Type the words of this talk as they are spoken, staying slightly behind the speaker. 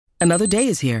Another day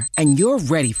is here, and you're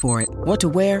ready for it. What to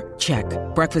wear? Check.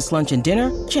 Breakfast, lunch, and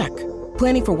dinner? Check.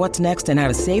 Planning for what's next and how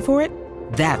to save for it?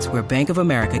 That's where Bank of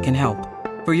America can help.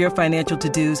 For your financial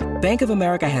to-dos, Bank of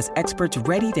America has experts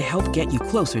ready to help get you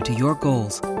closer to your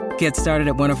goals. Get started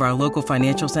at one of our local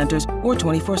financial centers or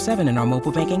 24/7 in our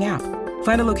mobile banking app.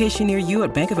 Find a location near you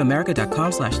at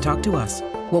bankofamerica.com/talktous.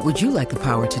 What would you like the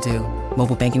power to do?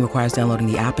 Mobile banking requires downloading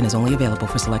the app and is only available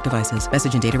for select devices.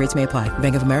 Message and data rates may apply.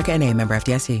 Bank of America N.A., member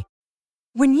FDIC.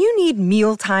 When you need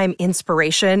mealtime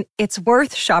inspiration, it's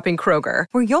worth shopping Kroger,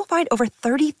 where you'll find over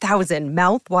 30,000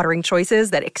 mouth-watering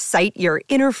choices that excite your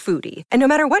inner foodie. And no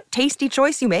matter what tasty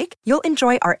choice you make, you'll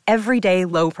enjoy our everyday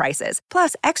low prices,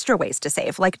 plus extra ways to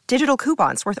save, like digital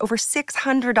coupons worth over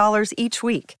 $600 each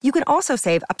week. You can also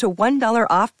save up to $1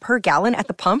 off per gallon at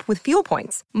the pump with fuel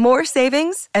points. More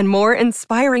savings and more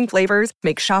inspiring flavors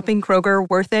make shopping Kroger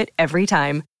worth it every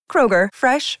time. Kroger,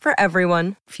 fresh for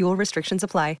everyone. Fuel restrictions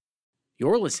apply.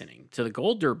 You're listening to The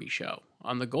Gold Derby Show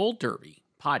on the Gold Derby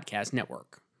Podcast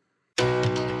Network.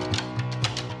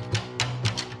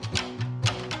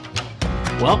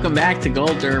 Welcome back to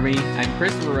Gold Derby. I'm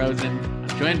Christopher Rosen.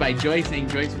 I'm joined by Joyce Ng.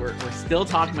 Joyce, we're still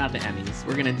talking about the Emmys.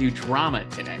 We're going to do drama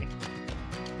today.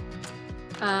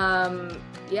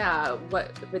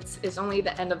 It's only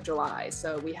the end of July,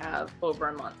 so we have over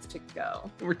a month to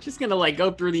go. We're just going to go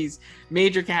through these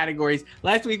major categories.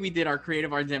 Last week we did our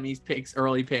Creative Arts Emmys picks,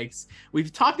 early picks.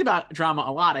 We've talked about drama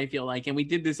a lot, I feel like, and we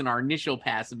did this in our initial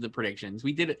pass of the predictions.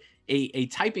 We did a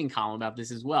typing column about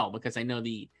this as well, because I know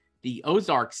the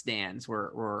Ozark stands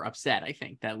were upset, I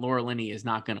think, that Laura Linney is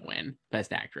not going to win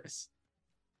Best Actress.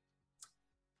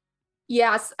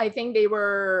 Yes, I think they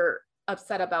were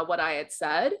upset about what I had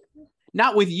said.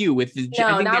 Not with you, I think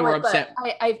they were upset.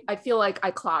 I feel like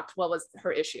I clocked what was her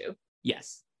issue.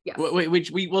 Yes.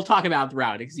 Which we will talk about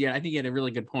throughout, because I think you had a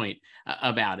really good point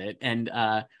about it. And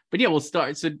but yeah, we'll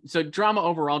start. So drama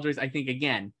overall, Joyce, I think,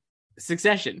 again,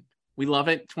 Succession, we love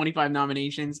it. 25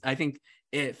 nominations. I think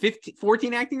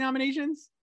 14 acting nominations.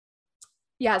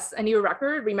 Yes, a new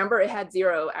record. Remember, it had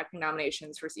 0 acting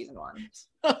nominations for season 1.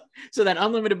 So that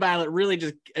Unlimited Violet really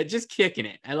just kicking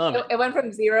it. I love it. It went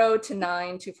from 0 to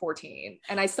 9 to 14.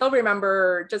 And I still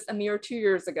remember just a mere 2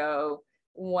 years ago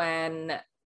when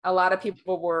a lot of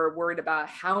people were worried about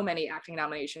how many acting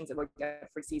nominations it would get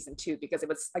for season 2, because it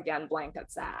was, again, blanked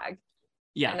at SAG.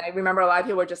 Yeah. And I remember a lot of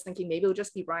people were just thinking maybe it would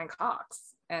just be Brian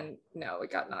Cox. And no, it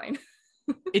got 9.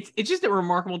 It's just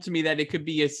remarkable to me that it could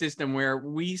be a system where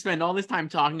we spend all this time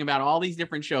talking about all these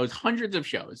different shows, hundreds of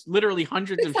shows, literally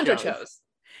hundreds of shows.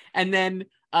 And then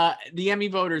the Emmy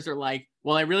voters are like,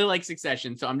 well, I really like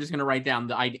Succession, so I'm just going to write down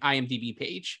the IMDb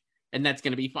page, and that's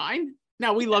going to be fine.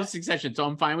 Now, we love Succession, so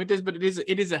I'm fine with this, but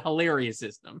it is a hilarious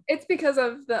system. It's because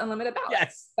of the Unlimited Ballot.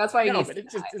 Yes. That's why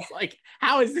it's like,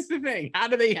 how is this the thing?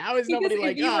 How is nobody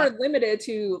like, if you were limited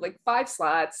to 5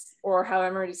 slots or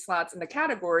however many slots in the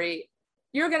category,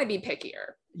 you're going to be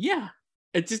pickier. Yeah.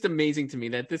 It's just amazing to me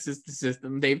that this is the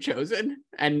system they've chosen.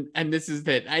 And this is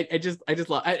that. I just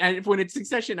love it. And when it's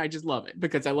Succession, I just love it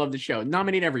because I love the show.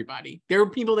 Nominate everybody. There were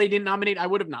people they didn't nominate. I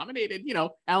would have nominated,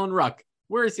 Alan Ruck.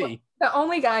 Where is he? The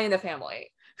only guy in the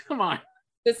family. Come on.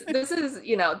 This is,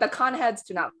 the con heads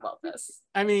do not love this.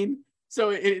 I mean,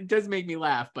 so it does make me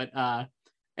laugh, but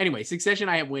anyway, Succession,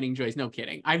 I have winning, Joyce. No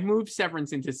kidding. I've moved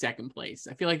Severance into second place.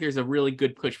 I feel like there's a really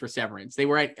good push for Severance. They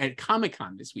were at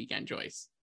Comic-Con this weekend, Joyce.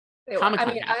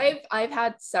 I've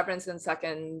had Severance in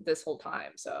second this whole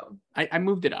time, so I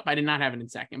moved it up. I did not have it in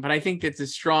second, but I think it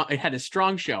had a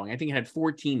strong showing. I think it had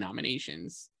 14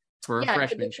 nominations for a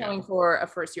freshman show. Showing for a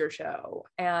first year show.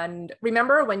 And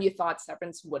remember when you thought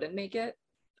Severance wouldn't make it?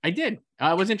 I did.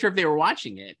 I wasn't sure if they were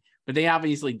watching it, but they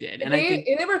obviously did. And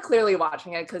they were clearly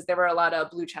watching it because there were a lot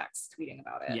of blue checks tweeting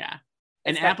about it. Yeah.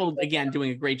 And Apple, again, doing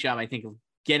a great job, I think, of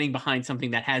getting behind something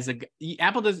that has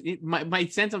my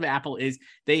sense of Apple is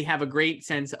they have a great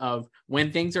sense of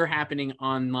when things are happening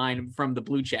online from the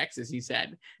blue checks, as you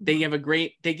said, they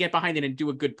get behind it and do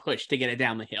a good push to get it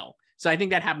down the hill. So I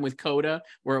think that happened with Coda,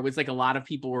 where it was like a lot of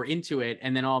people were into it.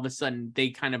 And then all of a sudden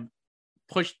they kind of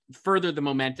pushed further the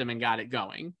momentum and got it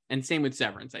going. And same with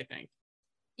Severance, I think.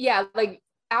 Yeah. Like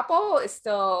Apple is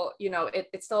still,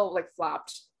 it's still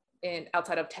flopped in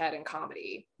outside of TED and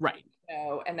comedy. Right.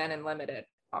 And then in limited,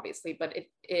 obviously, but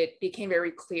it became very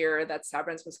clear that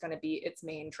Severance was going to be its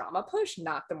main drama push,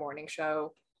 not the morning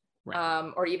show,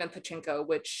 right. Or even Pachinko,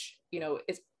 which,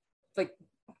 is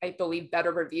I believe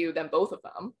better review than both of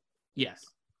them. Yes.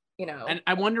 And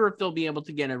I wonder if they'll be able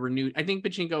to get a renewed, I think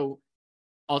Pachinko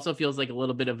also feels like a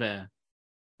little bit of a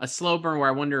slow burn where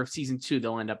I wonder if season 2,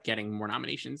 they'll end up getting more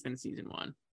nominations than season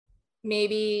 1.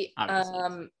 Maybe.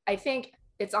 I think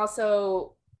it's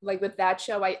also like with that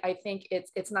show, I think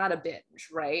it's not a binge,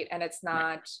 right? And it's not,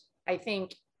 right. I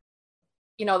think,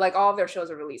 you know, like all of their shows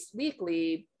are released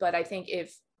weekly, but I think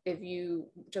if you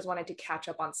just wanted to catch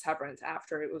up on Severance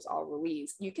after it was all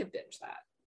released, you could binge that.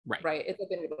 Right. It's a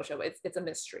bingeable show. It's a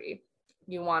mystery.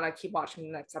 You want to keep watching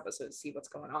the next episode to see what's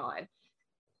going on.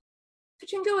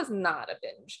 Pachinko is not a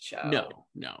binge show.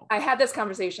 No. I had this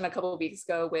conversation a couple of weeks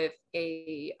ago with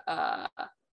a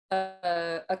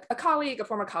colleague, a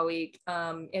former colleague,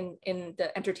 in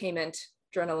the entertainment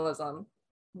journalism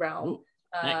realm. Ooh,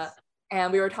 nice.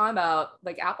 And we were talking about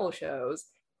like Apple shows,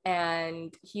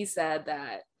 and he said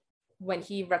that when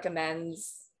he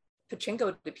recommends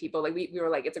Pachinko to people, like we were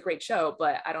like, it's a great show,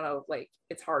 but I don't know, like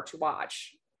it's hard to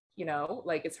watch, you know,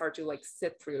 like it's hard to like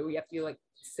sit through. You have to like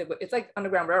sit with, it's like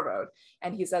Underground Railroad.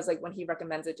 And he says like when he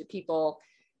recommends it to people,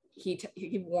 he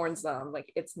warns them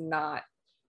like it's not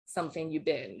something you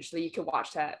binge. So you can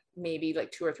watch that maybe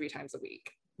like 2 or 3 times a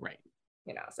week. Right.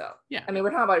 You know, so yeah, I mean,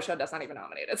 we're talking about a show that's not even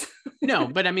nominated. No,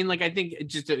 but I mean, like, I think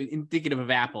just indicative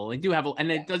of Apple, they do have,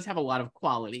 it does have a lot of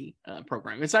quality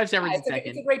programming. Besides Severance and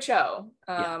Second. It's a great show.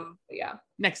 Yeah.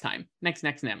 Next time, next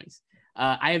Emmys.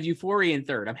 I have Euphoria in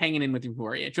third. I'm hanging in with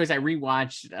Euphoria. Joyce, I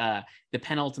rewatched the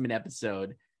penultimate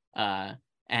episode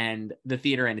and the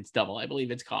theater and its double, I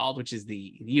believe it's called, which is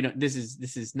this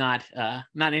is not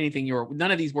anything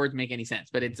none of these words make any sense,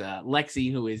 but it's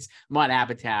Lexi, who is Maude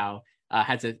Apatow,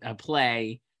 has a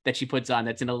play that she puts on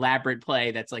that's an elaborate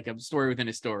play that's like a story within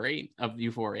a story of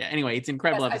Euphoria. Anyway, it's an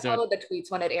incredible episode. I followed the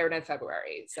tweets when it aired in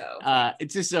February. So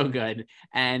it's just so good.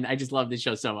 And I just love this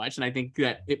show so much. And I think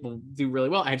that it will do really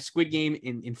well. I have Squid Game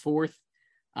in fourth,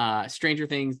 Stranger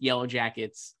Things, Yellow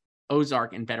Jackets,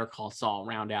 Ozark, and Better Call Saul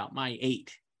round out my 8.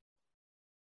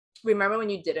 Remember when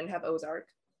you didn't have Ozark?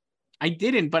 I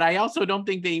didn't, but I also don't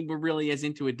think they were really as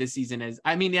into it this season as,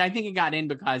 I mean, I think it got in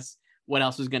because what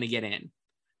else was going to get in.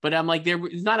 But I'm like,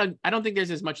 I don't think there's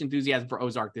as much enthusiasm for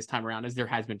Ozark this time around as there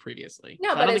has been previously. No,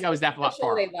 so but I don't think I was that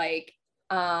far. Like,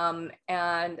 and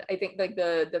I think like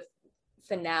the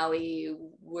finale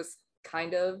was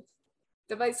kind of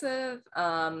divisive.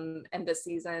 And the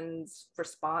season's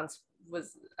response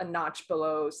was a notch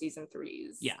below season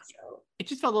 3's. Yeah. So. It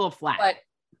just felt a little flat.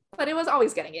 But it was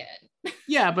always getting in.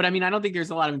 Yeah, but I mean, I don't think there's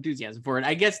a lot of enthusiasm for it.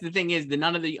 I guess the thing is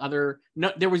that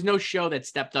there was no show that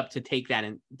stepped up to take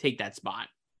that spot.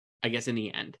 I guess in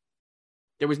the end,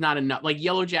 there was not enough. Like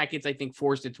Yellow Jackets, I think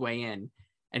forced its way in,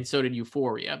 and so did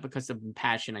Euphoria because of the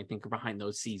passion I think behind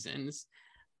those seasons.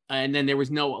 And then there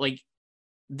was no like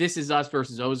This Is Us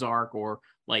versus Ozark or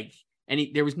like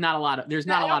there was not a lot of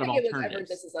alternatives.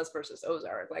 This Is Us versus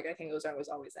Ozark. Like I think Ozark was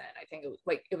always in. I think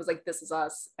it was like This Is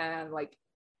Us and like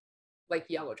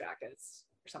Yellow Jackets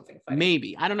or something.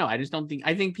 Maybe. I don't know. I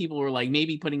think people were like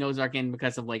maybe putting Ozark in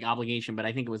because of like obligation, but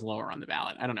I think it was lower on the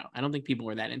ballot. I don't know. I don't think people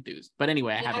were that enthused. But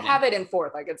anyway, I have it in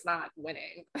fourth. Like it's not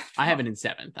winning. I have it in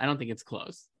 7th. I don't think it's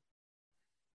close.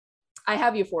 I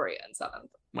have Euphoria in 7th.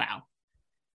 Wow.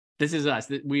 This is us.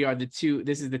 We are this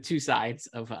is the two sides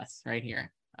of us right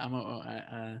here.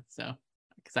 So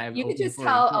because I have you could just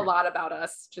tell a lot about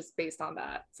us just based on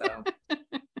that. So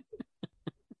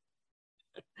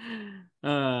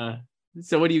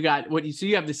so what do you got? So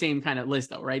you have the same kind of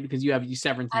list though, right? Because you have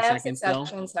Severance in second still.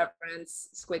 Severance,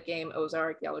 Squid Game,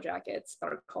 Ozark, Yellow Jackets,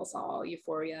 Better Call Saul,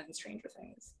 Euphoria, and Stranger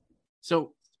Things.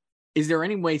 So is there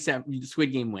any way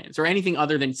Squid Game wins or anything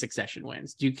other than Succession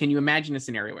wins? Can you imagine a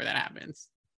scenario where that happens?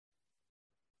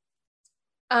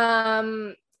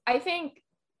 I think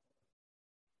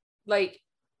like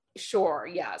sure,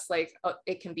 yes, like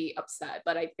it can be upset,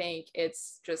 but I think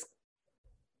it's just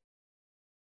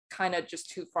kind of just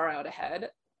too far out ahead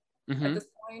at this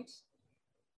point.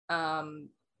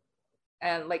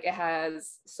 And like it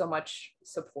has so much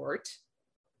support.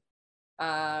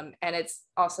 And it's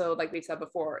also, like we've said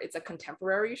before, it's a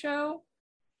contemporary show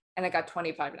and it got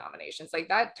 25 nominations. Like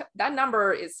that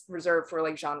number is reserved for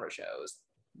like genre shows.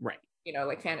 Right. You know,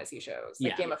 like fantasy shows,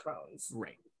 like Game of Thrones.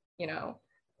 Right. You know,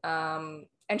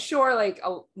 and sure, like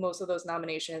most of those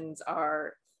nominations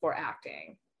are for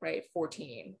acting, right?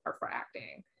 14 are for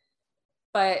acting.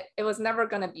 But it was never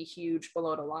going to be huge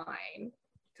below the line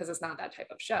because it's not that type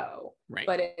of show. Right.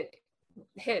 But it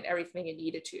hit everything it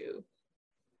needed to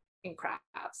in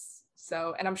crafts.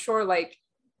 So, and I'm sure like,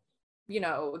 you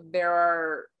know, there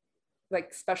are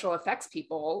like special effects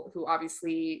people who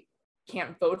obviously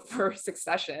can't vote for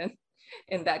Succession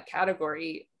in that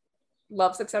category,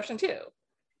 love Succession too.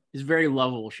 It's a very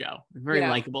lovable show. Very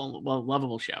likable,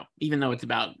 lovable show, even though it's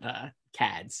about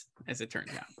cads, as it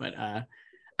turns out. But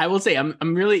I will say I'm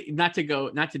really not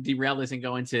to derail this and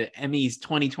go into Emmys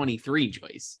 2023,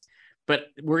 Joyce, But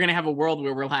we're going to have a world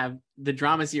where we'll have the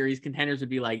drama series contenders would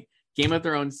be like Game of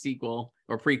Thrones sequel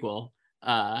or prequel,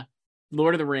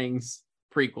 Lord of the Rings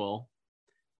prequel,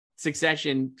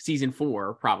 Succession season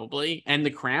 4 probably, and The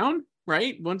Crown,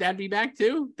 right? Won't that be back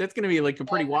too? That's going to be like a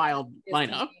pretty wild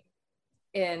lineup.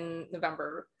 In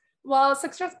November. Well,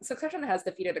 Succession has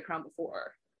defeated The Crown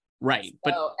before. Right. So,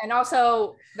 but and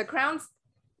also The Crown's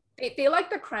they like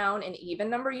The Crown in even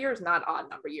number years, not odd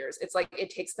number years. It's like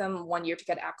it takes them 1 year to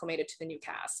get acclimated to the new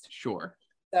cast. Sure.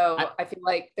 So I feel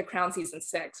like The Crown season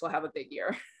 6 will have a big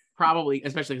year. Probably,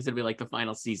 especially because it'll be like the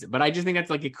final season. But I just think that's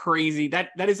like a crazy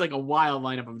that is like a wild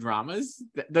lineup of dramas.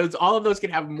 All of those could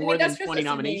have more than 20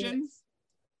 nominations.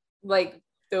 Like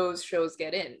those shows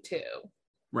get in too.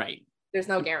 Right. There's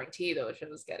no guarantee those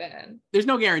shows get in. There's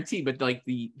no guarantee, but like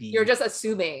the you're just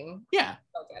assuming. Yeah.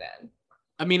 They'll get in.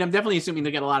 I mean, I'm definitely assuming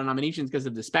they'll get a lot of nominations because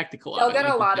of the spectacle. They'll get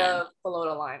a lot of below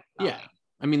the line. Yeah.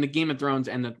 I mean, the Game of Thrones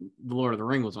and the Lord of the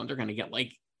Rings ones, they're going to get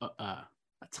like a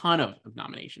ton of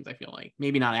nominations, I feel like.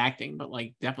 Maybe not acting, but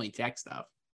like definitely tech stuff.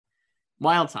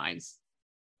 Wild times.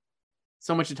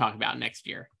 So much to talk about next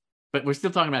year. But we're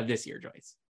still talking about this year,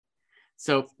 Joyce.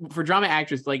 So for drama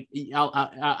actress, like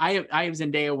I have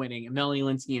Zendaya winning, Melanie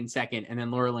Lynskey in second, and then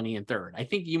Laura Linney in third. I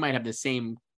think you might have the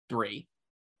same 3.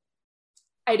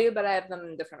 I do, but I have them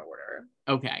in different order.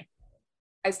 Okay.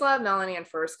 I still have Melanie in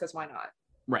first because why not?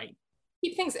 Right.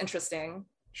 Keep things interesting.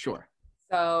 Sure.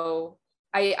 So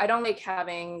I don't like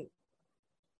having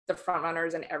the front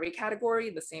runners in every category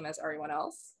the same as everyone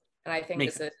else. And I think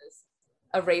this is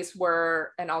a race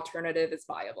where an alternative is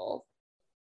viable.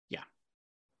 Yeah.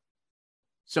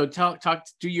 So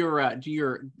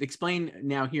explain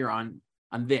now here on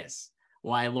this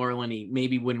why Laura Linney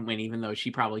maybe wouldn't win, even though she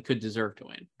probably could deserve to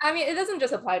win. I mean, it doesn't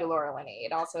just apply to Laura Linney.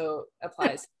 It also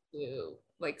applies to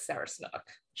like Sarah Snook.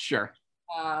 Sure.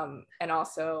 And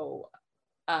also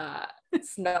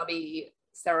snubby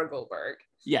Sarah Goldberg.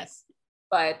 Yes.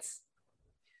 But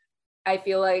I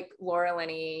feel like Laura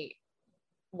Linney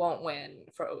won't win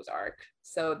for Ozark.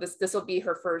 So this will be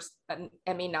her first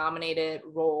Emmy nominated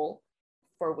role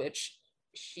for which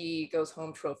she goes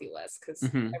home trophyless, because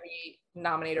every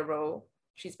nominated role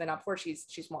she's been up for, she's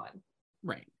won.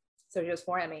 Right. So she has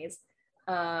 4 Emmys.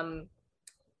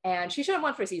 And she should have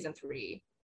won for season 3.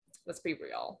 Let's be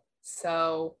real.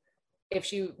 So if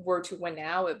she were to win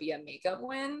now, it would be a makeup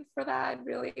win for that,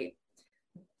 really.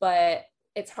 But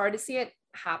it's hard to see it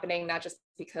happening, not just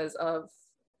because of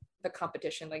the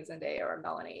competition like Zendaya or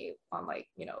Melanie on like,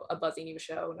 you know, a buzzy new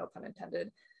show, no pun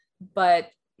intended. But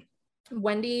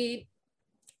Wendy,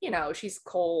 you know, she's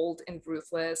cold and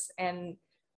ruthless, and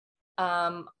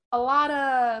a lot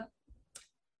of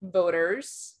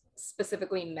voters,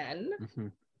 specifically men,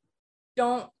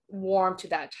 don't warm to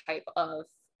that type of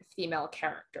female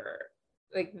character.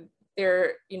 Like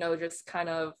they're, you know, just kind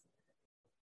of,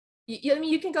 I mean,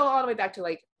 you can go all the way back to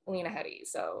like Lena Headey.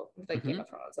 So like Game of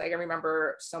Thrones, like I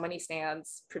remember so many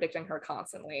stands predicting her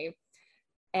constantly.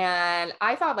 And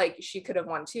I thought like she could have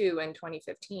won too in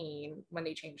 2015 when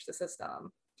they changed the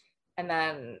system. And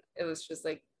then it was just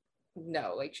like,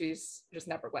 no, like she's just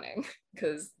never winning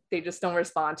because they just don't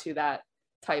respond to that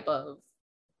type of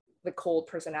the cold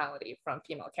personality from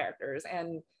female characters.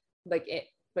 And like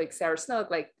Sarah Snook,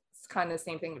 like it's kind of the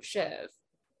same thing with Shiv.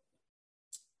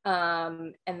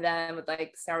 And then with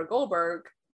like Sarah Goldberg,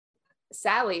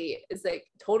 Sally is like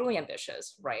totally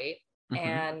ambitious, right?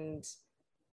 And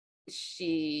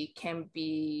she can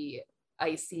be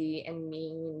icy and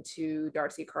mean to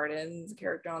Darcy Carden's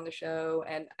character on the show.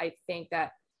 And I think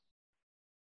that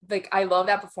like I love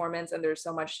that performance, and there's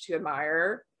so much to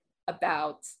admire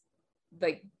about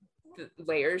like the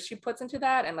layers she puts into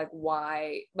that, and like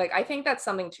why, like I think that's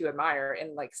something to admire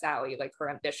in like Sally, like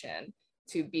her ambition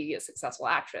to be a successful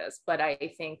actress. But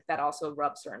I think that also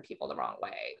rubs certain people the wrong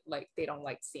way. Like they don't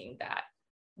like seeing that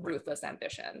ruthless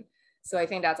ambition. So I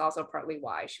think that's also partly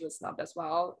why she was snubbed as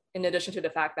well, in addition to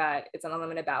the fact that it's an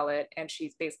unlimited ballot and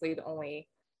she's basically the only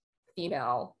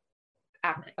female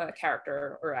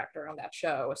character or actor on that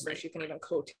show, so she can even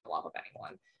coattail off of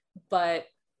anyone. But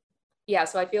yeah,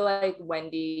 so I feel like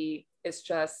Wendy is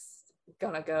just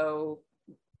gonna go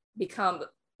become,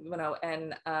 you know,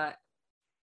 and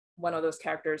one of those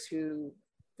characters who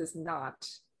does not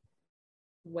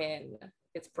win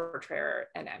its portrayer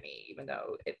an Emmy, even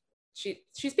though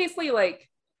she's basically like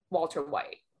Walter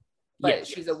White, but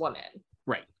she's a woman,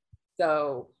 right?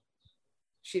 So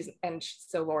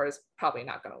so Laura's probably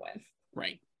not going to win,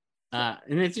 right?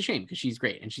 And it's a shame because she's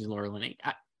great and she's Laura Linney.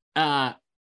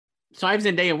 So I have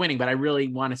Zendaya winning, but I really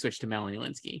want to switch to Melanie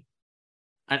Lynskey.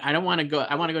 I don't want to go.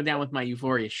 I want to go down with my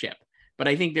Euphoria ship, but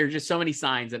I think there's just so many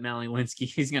signs that Melanie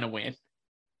Lynskey is going to win.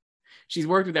 She's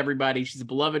worked with everybody. She's a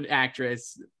beloved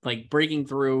actress, like breaking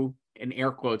through in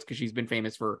air quotes because she's been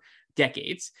famous for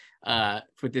decades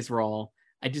with this role.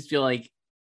 I just feel like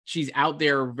she's out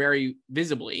there very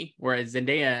visibly, whereas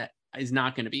Zendaya is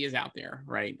not going to be as out there,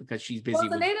 right? Because she's busy.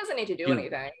 Well, Zendaya doesn't need to do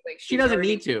anything. Like she doesn't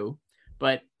need to,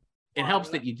 but it helps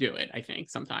that you do it, I think,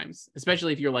 sometimes,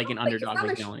 especially if you're like an underdog.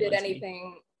 It's not like she did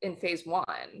anything in phase 1.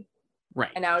 Right.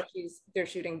 And now they're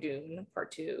shooting Dune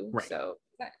Part 2. Right. So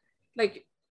like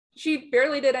she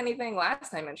barely did anything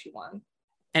last time and she won.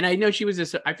 And I know I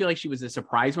feel like she was a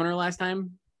surprise winner last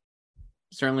time.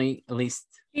 Certainly, at least.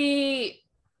 She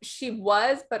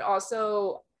was, but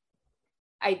also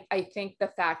I think the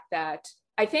fact that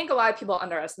I think a lot of people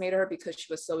underestimated her because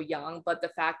she was so young, but the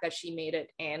fact that she made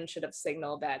it in should have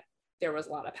signaled that there was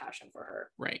a lot of passion for her.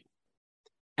 Right.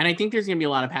 And I think there's going to be a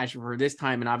lot of passion for her this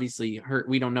time. And obviously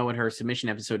we don't know what her submission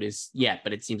episode is yet,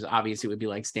 but it seems obvious it would be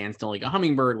like Stand Still Like a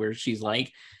Hummingbird, where she's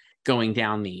like going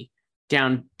down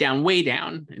way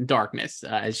down in darkness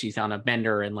as she's on a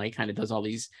bender and like kind of does all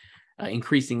these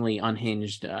increasingly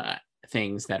unhinged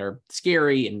things that are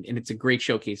scary. And it's a great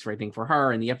showcase I think for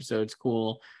her, and the episode's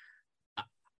cool.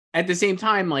 At the same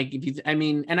time, like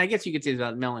and I guess you could say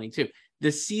about Melanie too.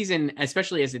 The season,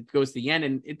 especially as it goes to the end,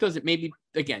 and it doesn't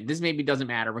this maybe doesn't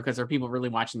matter because there are people really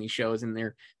watching these shows and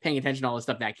they're paying attention to all this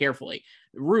stuff that carefully.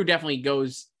 Rue definitely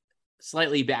goes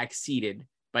slightly backseated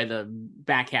by the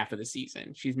back half of the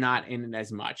season. She's not in it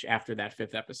as much after that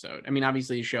 5th episode. I mean,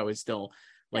 obviously the show is still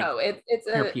like it's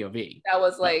her POV. That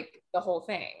was like the whole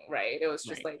thing, right? It was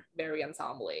just like very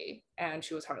ensemble-y, and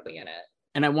she was hardly in it.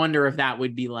 And I wonder if that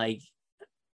would be like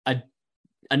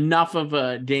enough of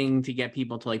a ding to get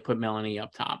people to like put Melanie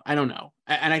up top. I don't know.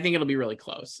 And I think it'll be really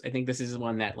close. I think this is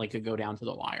one that like could go down to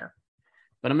the wire.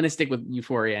 But I'm going to stick with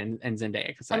Euphoria and Zendaya.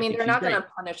 Because I mean, they're not going to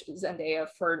punish Zendaya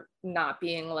for not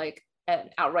being like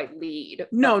an outright lead.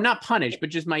 No, not punish, but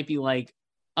just might be like,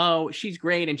 oh, she's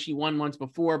great and she won once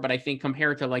before. But I think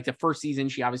compared to like the first season,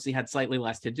 she obviously had slightly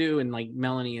less to do. And like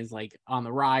Melanie is like on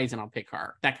the rise and I'll pick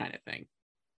her. That kind of thing.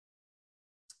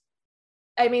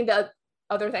 I mean, the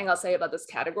other thing I'll say about this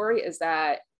category is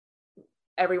that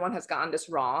everyone has gotten this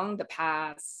wrong the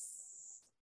past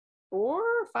 4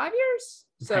 or 5 years.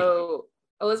 So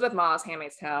Elizabeth Moss,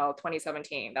 Handmaid's Tale,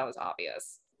 2017, that was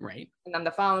obvious. Right. And then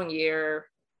the following year,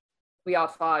 we all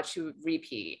thought she would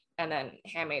repeat. And then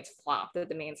Handmaid's flopped at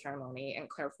the main ceremony and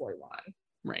Claire Foy won.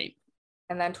 Right.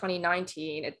 And then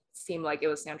 2019, it seemed like it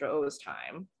was Sandra Oh's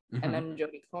time. Mm-hmm. And then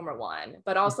Jodie Comer won.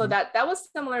 But also that was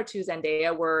similar to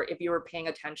Zendaya, where if you were paying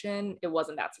attention, it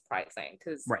wasn't that surprising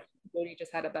because Jodie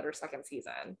just had a better second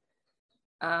season.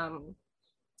 And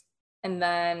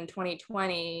then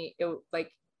 2020, it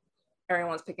like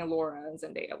everyone's picking Laura and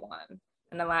Zendaya won.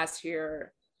 And then last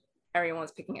year,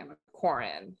 everyone's picking Emma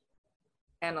Corrin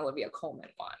and Olivia Colman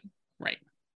won. Right.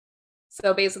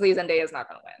 So basically, Zendaya is not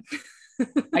going to win.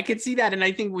 I could see that. And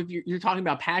I think with you're talking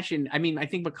about passion, I mean, I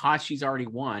think because she's already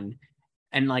won,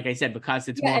 and like I said, because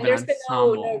it's more of an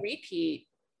ensemble. Been no repeat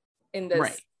in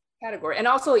this category. And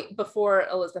also before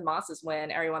Elizabeth Moss's win,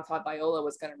 everyone thought Viola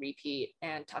was going to repeat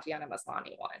and Tatiana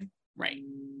Maslany won. Right.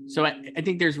 So I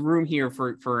think there's room here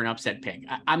for an upset pick.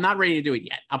 I'm not ready to do it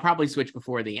yet. I'll probably switch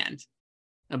before the end.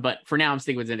 But for now, I'm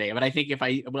sticking with Zendaya. But I think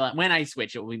when I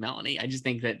switch, it will be Melanie. I just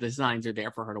think that the signs are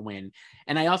there for her to win.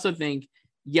 And I also think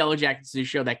Yellow Jackets is a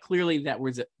show that clearly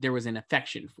there was an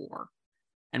affection for.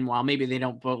 And while maybe they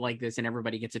don't vote like this and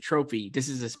everybody gets a trophy, this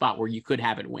is a spot where you could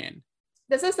have it win.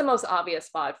 This is the most obvious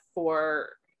spot for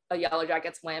a Yellow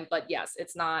Jackets win. But yes,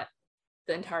 it's not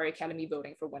the entire Academy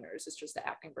voting for winners. It's just the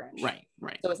acting branch.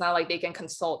 Right. So it's not like they can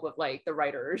consult with like the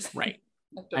writers. Right.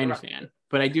 I understand.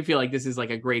 But I do feel like this is like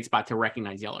a great spot to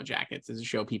recognize Yellow Jackets as a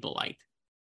show people liked.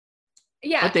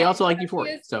 Yeah. But they also like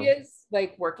Euphoria. She is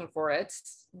like working for it.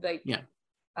 Like, yeah.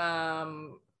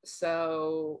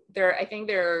 So I think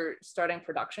they're starting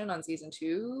production on season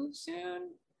 2 soon.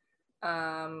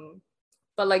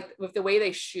 But like with the way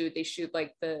they shoot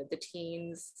like the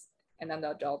teens and then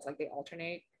the adults, like they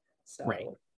alternate. So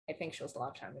I think she'll still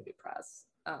have time to do press.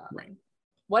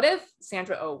 What if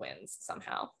Sandra Oh wins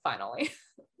somehow, finally?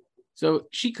 So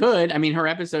she could. I mean, her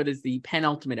episode is the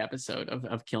penultimate episode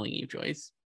of Killing Eve,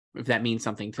 Joyce. If that means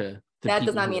something to that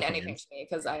does not mean anything to me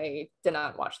because I did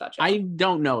not watch that show. I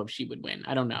don't know if she would win.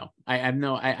 I don't know. I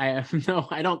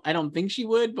don't think she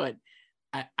would, but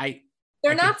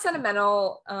they're not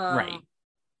sentimental. Right.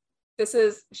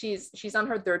 She's on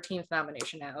her 13th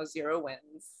nomination now, 0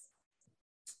 wins.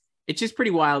 It's just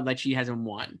pretty wild that she hasn't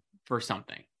won for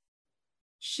something.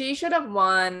 She should have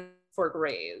won for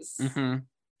Grey's. Mm-hmm.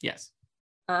 Yes.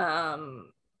 And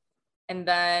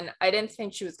then I didn't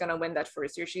think she was going to win that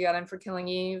first year she got in for Killing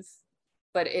Eve,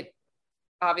 but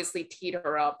obviously teed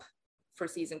her up for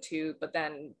season 2, but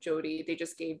then they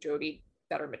just gave Jodie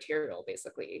better material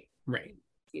basically. Right.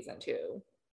 Season 2.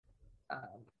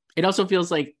 It also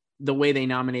feels like the way they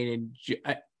nominated,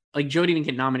 like Jodie didn't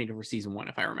get nominated for season 1,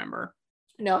 if I remember.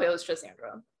 No, it was just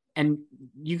Sandra. And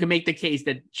you can make the case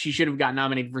that she should have got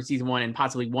nominated for season 1 and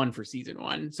possibly won for season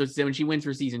 1. So when she wins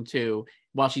for season 2,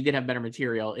 while she did have better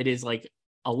material, it is like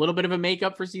a little bit of a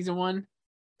makeup for season 1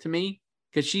 to me,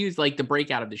 because she was like the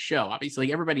breakout of the show. Obviously,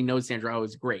 like everybody knows Sandra Oh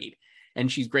is great,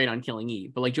 and she's great on Killing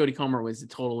Eve. But like Jodie Comer was a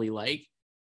totally like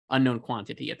unknown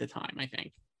quantity at the time, I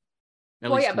think.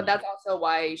 Well, yeah, but that's also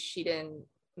why she didn't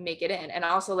make it in. And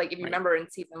also, like, if you remember in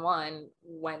season 1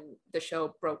 when the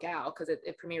show broke out, because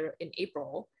it premiered in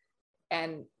April,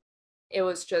 and it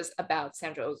was just about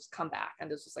Sandra Oh's comeback, and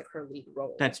this was like her lead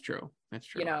role. That's true.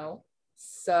 You know,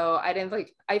 so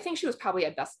I think she was probably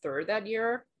at best third that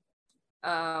year.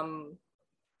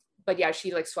 But yeah,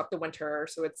 she like swept the winter,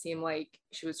 so it seemed like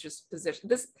she was just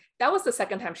positioned. That was the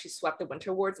second time she swept the Winter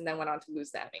Awards and then went on to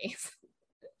lose the Emmys.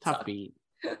 Tough beat.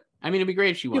 I mean, it'd be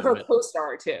great if she won. Her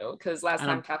co-star too, because last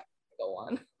time Katherine Heigl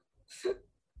won.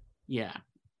 Yeah,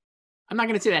 I'm not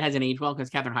going to say that hasn't aged well,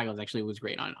 because Katherine Heigl actually was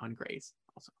great on Grey's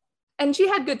also, and she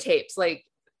had good tapes like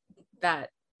that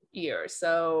year.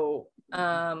 So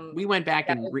we went back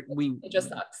and it just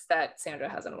sucks that Sandra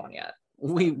hasn't won yet.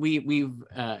 We've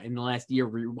in the last year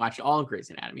rewatched all of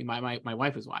Grey's Anatomy. My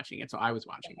wife was watching it, so I was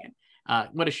watching it.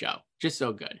 What a show, just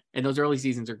so good. And those early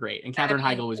seasons are great. And Katherine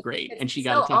Heigl was great, and she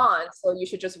got on. So you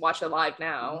should just watch it live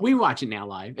now. We watch it now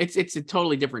live. It's a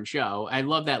totally different show. I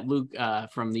love that Luke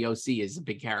from the OC is a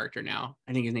big character now.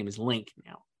 I think his name is Link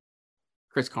now.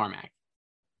 Chris Carmack.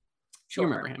 Sure. You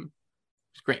remember him?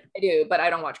 It's great. I do, but I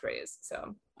don't watch Grey's,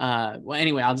 so. Well,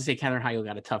 anyway, I'll just say Katherine Heigl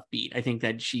got a tough beat. I think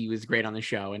that she was great on the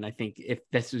show, and I think if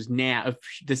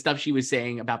the stuff she was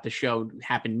saying about the show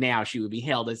happened now, she would be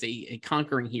hailed as a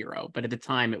conquering hero. But at the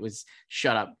time, it was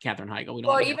shut up, Katherine Heigl. We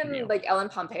don't. Well, even like Ellen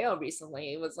Pompeo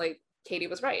recently was like, Katie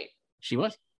was right. She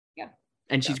was. Yeah.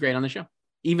 And she's great on the show.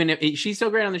 Even if she's so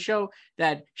great on the show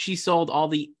that she sold all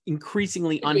the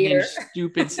increasingly unhinged,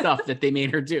 stupid stuff that they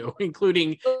made her do,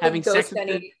 including having sex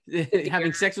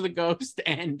with a ghost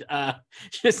and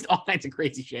just all kinds of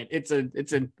crazy shit. It's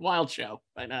a wild show,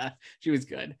 but she was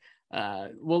good.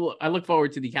 Well, I look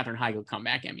forward to the Katherine Heigl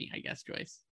comeback Emmy, I guess,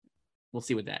 Joyce. We'll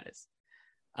see what that is.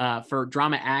 For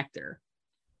drama actor,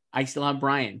 I still have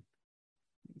Brian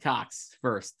Cox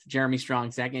first, Jeremy Strong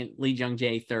second, Lee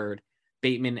Jung-jae third,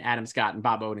 Bateman, Adam Scott, and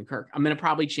Bob Odenkirk. I'm going to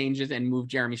probably change this and move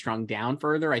Jeremy Strong down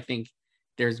further. I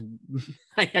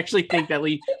actually think that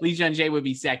Lee Jung-jae would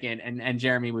be second and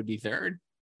Jeremy would be third.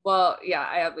 Well, yeah,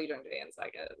 I have Lee Jung-jae in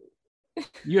second.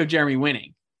 You have Jeremy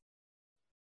winning.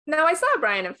 No, I saw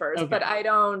Brian in first, but I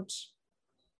don't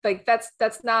like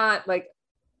that's not like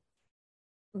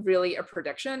really a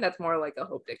prediction. That's more like a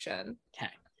hope diction. Okay.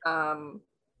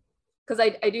 Because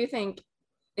I do think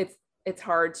it's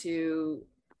hard to.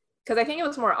 Because I think it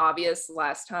was more obvious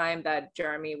last time that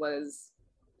Jeremy was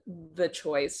the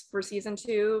choice for season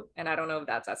 2. And I don't know if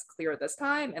that's as clear this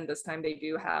time. And this time they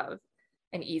do have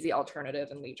an easy alternative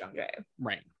in Lee Jung-jae.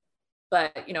 Right.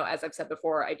 But, you know, as I've said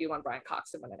before, I do want Brian Cox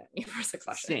to win an Emmy for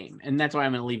Succession. Same. And that's why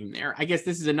I'm going to leave him there. I guess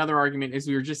this is another argument, as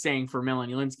we were just saying, for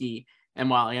Melanie Lynskey. And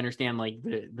while I understand like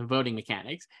the voting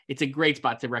mechanics, it's a great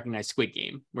spot to recognize Squid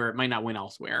Game, where it might not win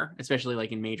elsewhere, especially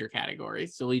like in major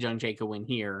categories. So Lee Jung-jae could win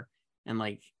here and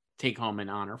like take home an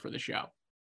honor for the show.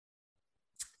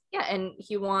 Yeah, and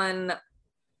he won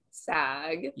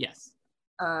SAG. Yes.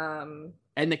 And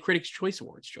the Critics' Choice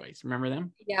Awards, Joyce. Remember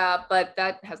them? Yeah, but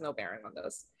that has no bearing on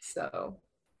this. So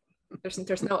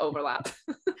there's no overlap.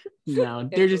 No,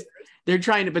 they're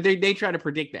trying to, but they try to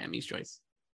predict the Emmys, Joyce.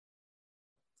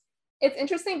 It's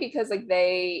interesting because like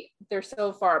they're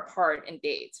so far apart in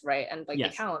dates, right? And like the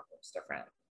calendar is different.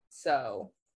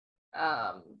 So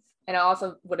and it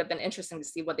also would have been interesting to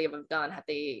see what they would have done had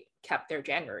they kept their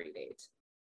January date.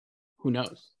 Who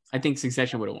knows? I think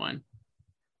Succession would have won.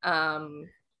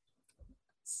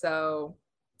 So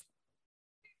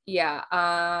yeah.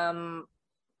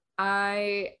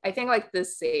 I think like the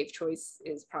safe choice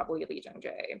is probably Lee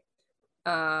Jung-jae.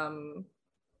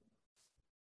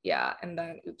 Yeah, and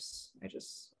then I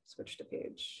just switched a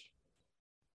page.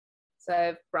 So I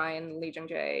have Brian, Lee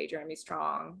Jung-jae, Jeremy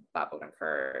Strong, Bob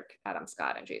Odenkirk, Adam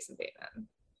Scott, and Jason Bateman.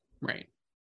 Right.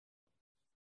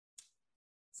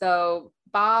 So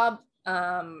Bob,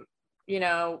 you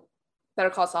know,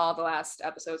 Better Call Saul, the last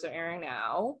episodes are airing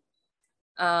now.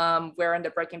 We're in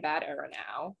the Breaking Bad era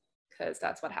now, because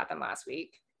that's what happened last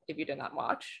week. If you did not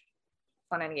watch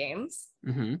Fun and Games,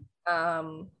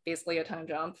 basically a time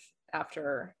jump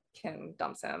after Kim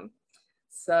dumps him.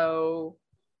 So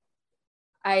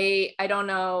I don't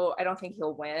know. I don't think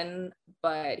he'll win,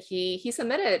 but he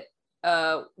submitted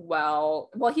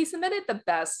he submitted the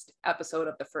best episode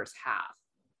of the first half.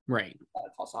 Right.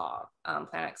 Call Saul,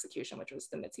 Plan Execution, which was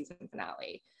the mid-season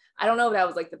finale. I don't know if that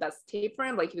was like the best tape for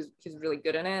him. Like he was really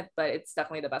good in it, but it's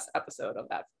definitely the best episode of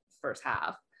that first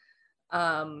half.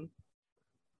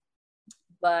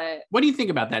 But what do you think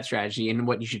about that strategy and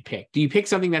what you should pick? Do you pick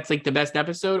something that's like the best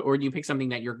episode, or do you pick something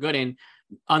that you're good in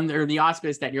under the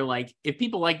auspice that you're like, if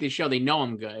people like this show, they know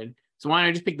I'm good. So why don't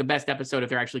I just pick the best episode if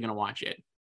they're actually going to watch it?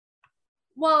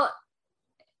 Well,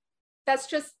 that's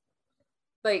just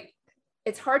like,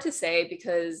 it's hard to say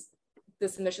because the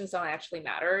submissions don't actually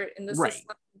matter in this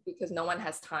system because no one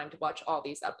has time to watch all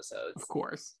these episodes. Of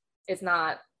course. It's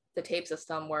not the tape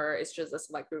system where it's just a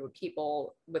select group of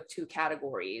people with 2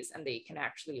 categories and they can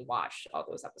actually watch all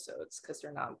those episodes because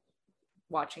they're not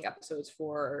watching episodes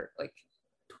for like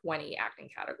 20 acting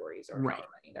categories or however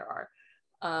many there are.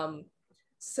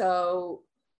 So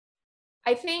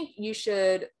I think you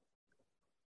should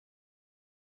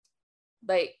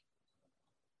like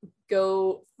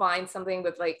go find something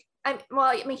with like, I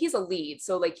mean, he's a lead,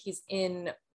 so like he's in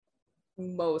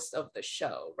most of the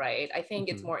show, right? I think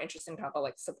it's more interesting to have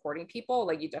like supporting people.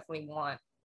 Like you definitely want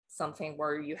something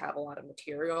where you have a lot of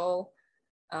material,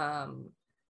 and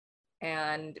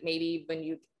maybe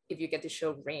if you get to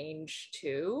show range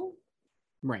too,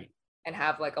 right, and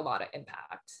have like a lot of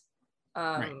impact.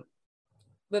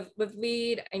 With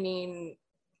lead, I mean,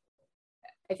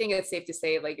 I think it's safe to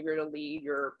say like if you're the lead,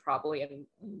 you're probably in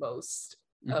most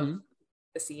of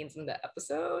the scenes in the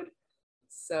episode.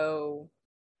 So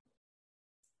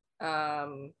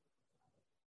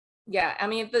yeah, I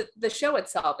mean the show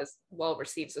itself is well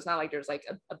received, so it's not like there's like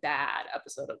a bad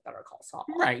episode of Better Call Saul.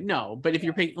 Right. No, but if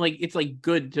you're picking like, it's like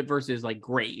good to versus like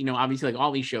great, you know, obviously like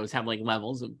all these shows have like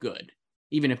levels of good,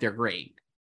 even if they're great.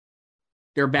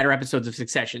 There are better episodes of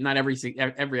Succession. Not every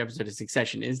episode of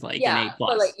Succession is like an A+.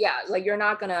 But like you're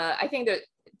not gonna, I think that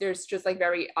there's just like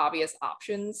very obvious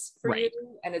options for you,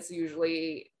 and it's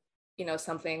usually, you know,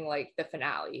 something like the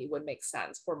finale would make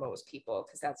sense for most people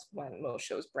because that's when most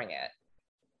shows bring it.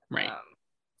 Right.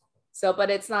 So, but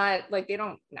it's not like they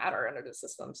don't matter under the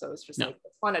system. So it's just like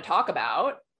it's fun to talk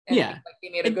about. And like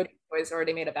they made a good choice or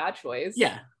they made a bad choice.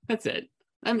 Yeah, that's it.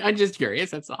 I'm just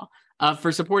curious. That's all.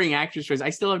 For supporting actress choice, I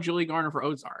still have Julie Garner for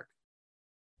Ozark.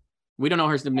 We don't know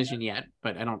her submission yet,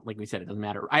 but I don't, like we said, it doesn't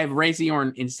matter. I have Ray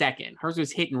Ziorn in second. Hers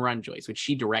was Hit and Run Joyce, which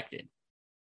she directed.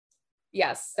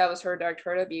 Yes, that was her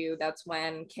directorial debut. That's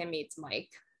when Kim meets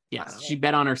Mike. Yes, she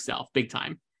bet on herself big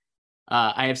time.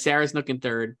 I have Sarah Snook in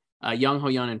third, Young Ho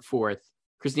Yun in fourth,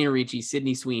 Christina Ricci,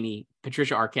 Sydney Sweeney,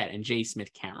 Patricia Arquette, and J.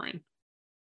 Smith Cameron.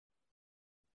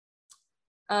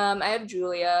 I have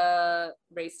Julia,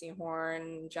 Ray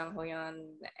Seahorn, Jung Ho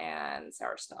Yun, and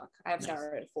Sarah Snook. I have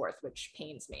Sarah in fourth, which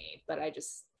pains me, but I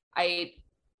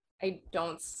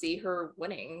don't see her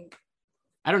winning.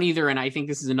 I don't either, and I think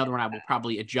this is another one I will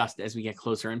probably adjust as we get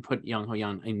closer and put Young Ho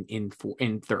Yun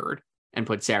in third and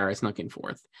put Sarah Snook in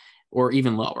fourth, or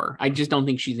even lower. I just don't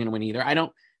think she's going to win either. I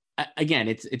don't. Again,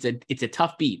 it's a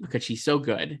tough beat because she's so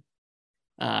good.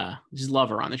 Just love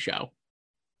her on the show,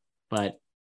 but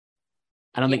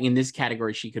I don't think in this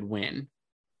category she could win.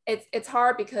 It's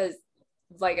hard because,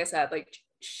 like I said, like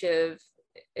Shiv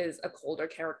is a colder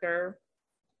character,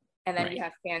 and then you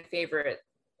have fan favorite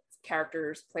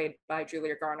characters played by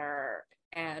Julia Garner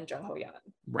and Jung Ho Yun.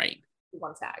 Right. Who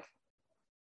won SAG.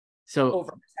 So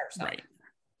over Sarah Snook.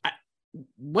 Right.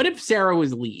 What if Sarah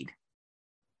was lead?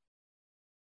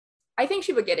 I think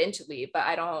she would get into lead,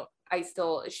 but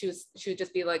she would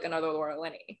just be like another Laura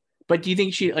Linney. But do you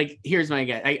think she, like, here's my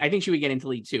guess. I think she would get into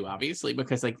lead too, obviously,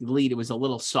 because like the lead, it was a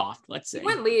little soft, let's say. She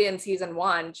went lead in season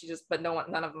 1, but none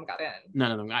of them got in.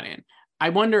 None of them got in. I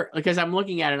wonder, because I'm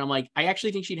looking at it, I'm like, I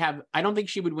actually think I don't think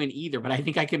she would win either, but I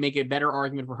think I could make a better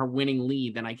argument for her winning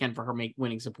lead than I can for her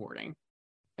winning supporting.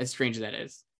 As strange as that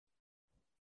is.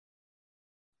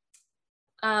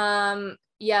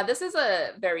 Yeah, this is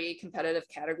a very competitive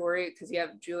category because you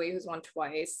have Julie, who's won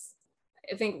twice.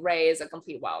 I think Ray is a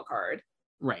complete wild card.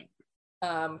 Right.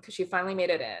 Because she finally made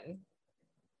it in.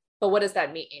 But what does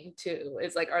that mean too?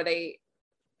 Is like, are they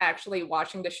actually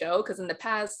watching the show? Because in the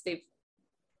past, they've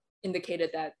indicated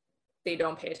that they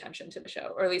don't pay attention to the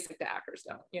show, or at least like the actors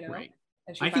don't, you know? Right.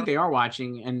 I think they are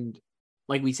watching, and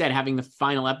like we said, having the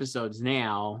final episodes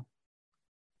now.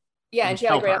 Yeah, and she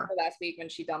had a great episode last week when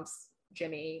she dumps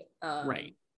Jimmy.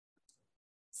 Right.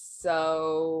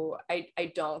 So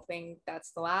I don't think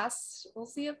that's the last we'll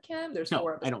see of Kim. There's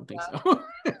 4 episodes. I don't think so.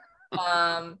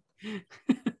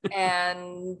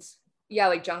 And yeah,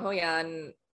 like Jung Ho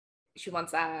Yun, she won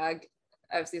SAG.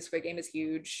 Obviously, Squid Game is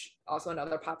huge. Also,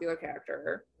 another popular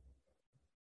character.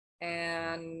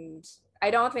 And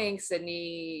I don't think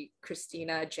Sydney,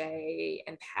 Christina, Jay,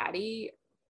 and Patty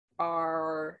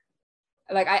are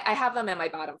like I have them in my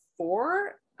bottom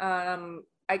 4.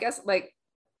 I guess like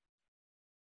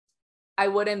I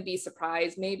wouldn't be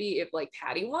surprised maybe if like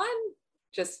Patty won,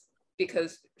 just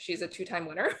because she's a 2-time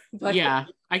winner. But yeah,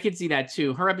 I could see that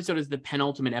too. Her episode is the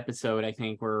penultimate episode, I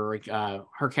think, where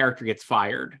her character gets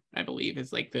fired, I believe,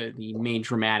 is like the main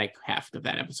dramatic heft of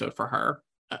that episode for her.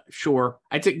 Sure,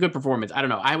 it's a good performance. I don't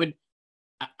know.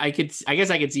 I guess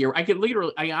I could see her.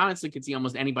 I honestly could see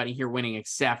almost anybody here winning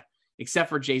except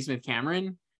for J. Smith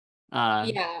Cameron.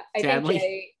 Yeah, I think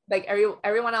Jay, like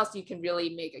everyone else, you can really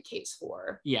make a case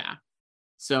for. Yeah.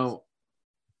 So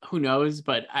who knows?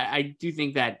 But I do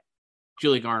think that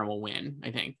Julia Garner will win,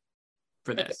 I think,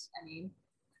 for this. I mean,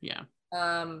 yeah.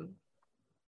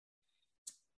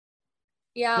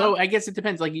 Yeah. No, I guess it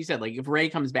depends. Like you said, like if Ray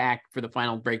comes back for the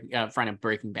final front of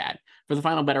Breaking Bad, for the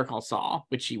final Better Call Saul,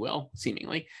 which she will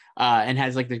seemingly, and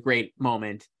has like the great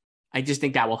moment, I just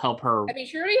think that will help her. I mean,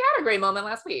 she already had a great moment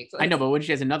last week. So I know, but when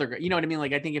she has another, you know what I mean?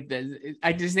 Like, I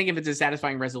just think if it's a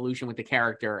satisfying resolution with the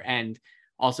character, and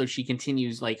also she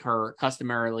continues like her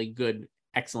customarily good,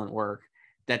 excellent work,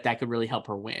 that could really help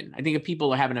her win. I think if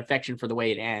people have an affection for the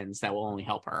way it ends, that will only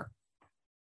help her.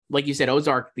 Like you said,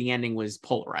 Ozark, the ending was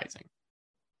polarizing.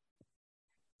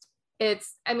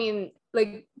 I mean,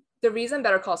 like the reason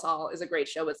Better Call Saul is a great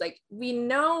show is like we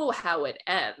know how it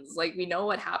ends, like we know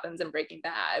what happens in Breaking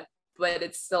Bad, but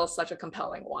it's still such a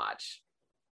compelling watch.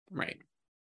 Right.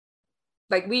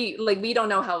 Like we don't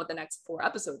know how the next 4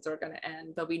 episodes are going to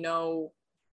end, but we know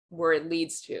where it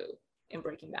leads to in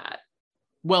Breaking Bad.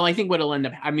 Well, I think what'll end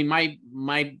up, I mean,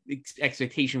 my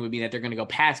expectation would be that they're going to go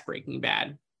past Breaking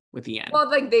Bad with the end. Well,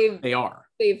 like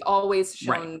they've always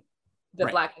shown right. the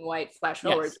right. black and white flash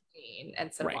forward scene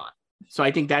and so on. So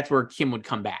I think that's where Kim would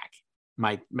come back.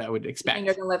 I would expect. And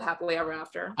they're gonna live happily ever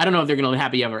after. I don't know if they're gonna live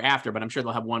happily ever after, but I'm sure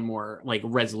they'll have one more like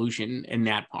resolution in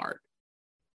that part.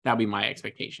 That'd be my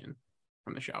expectation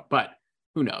from the show. But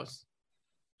who knows?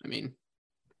 I mean,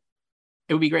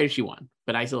 it would be great if she won,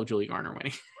 but I still have Julia Garner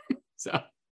winning. So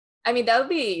I mean, that would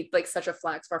be like such a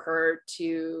flex for her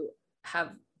to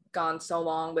have gone so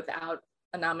long without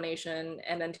a nomination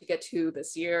and then to get 2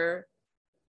 this year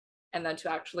and then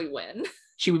to actually win.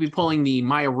 She would be pulling the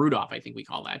Maya Rudolph, I think we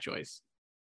call that, Joyce.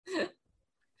 You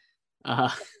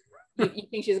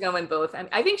think she's gonna win both?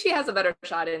 I think she has a better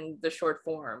shot in the short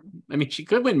form. I mean, she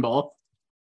could win both.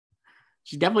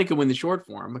 She definitely could win the short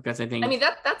form because I think. I mean,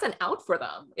 that's an out for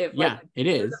them. If it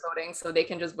is voting, so they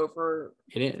can just vote for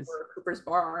Cooper's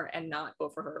Bar and not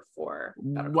vote for her for.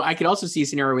 Well, I could also see a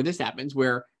scenario where this happens,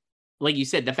 where, like you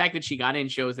said, the fact that she got in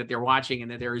shows that they're watching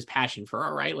and that there is passion for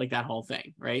her, right? Like that whole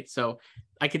thing, right? So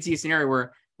I could see a scenario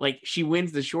where like she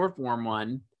wins the short form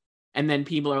one, and then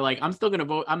people are like, I'm still going to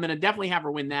vote. I'm going to definitely have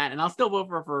her win that. And I'll still vote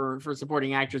for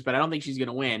supporting actress, but I don't think she's going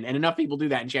to win. And enough people do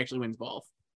that. And she actually wins both,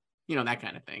 you know, that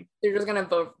kind of thing. They're just going to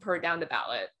vote her down the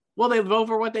ballot. Well, they vote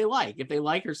for what they like. If they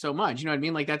like her so much, you know what I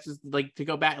mean? Like, that's just like to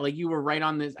go back, like you were right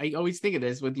on this. I always think of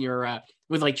this with your,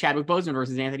 with like Chadwick Boseman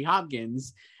versus Anthony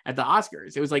Hopkins at the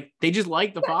Oscars. It was like, they just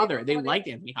liked the father. They liked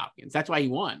Anthony Hopkins. That's why he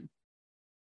won.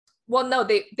 Well, no,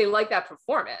 they like that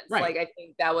performance. Right. Like, I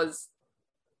think that was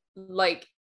like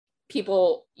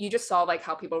people, you just saw like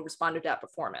how people responded to that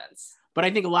performance. But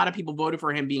I think a lot of people voted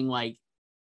for him being like,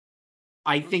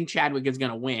 I think Chadwick is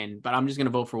going to win, but I'm just going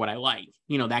to vote for what I like,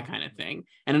 you know, that kind of thing.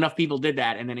 And enough people did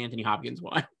that. And then Anthony Hopkins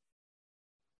won.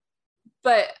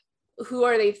 But who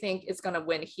are they think is going to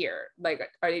win here? Like,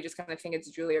 are they just going to think it's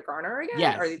Julia Garner again?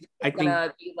 Yes. Are they going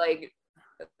to be like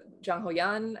Jung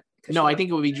Ho-yeon? No, I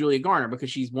think it would be Julia Garner because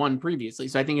she's won previously.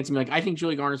 So I think it's gonna be like, I think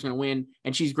Julia Garner's going to win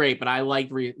and she's great, but I like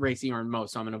Ray Seahorn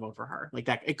most. So I'm going to vote for her. Like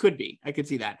that. It could be. I could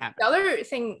see that happen. The other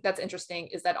thing that's interesting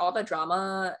is that all the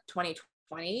drama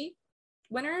 2020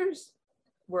 winners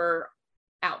were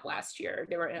out last year.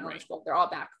 They were ineligible. Right. They're all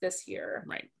back this year.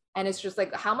 Right. And it's just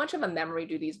like, how much of a memory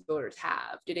do these voters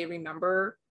have? Do they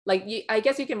remember? Like, I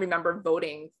guess you can remember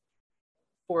voting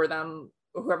for them,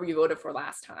 whoever you voted for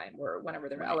last time or whenever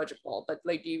they're eligible. But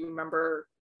like, do you remember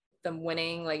them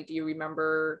winning? Like, do you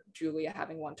remember Julia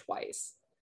having won twice?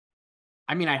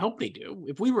 I mean, I hope they do.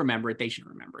 If we remember it, they should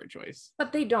remember it, Joyce.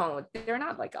 But they don't. They're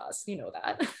not like us. You know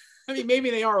that. I mean, maybe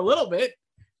they are a little bit.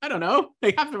 I don't know.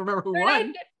 They have to remember who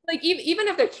won. Like, even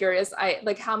if they're curious,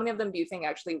 how many of them do you think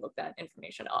actually looked that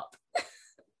information up?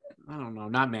 I don't know.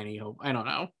 Not many. I don't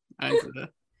know.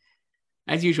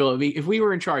 As usual, if we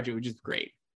were in charge, it would just be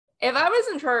great. If I was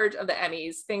in charge of the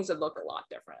Emmys, things would look a lot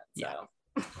different. So.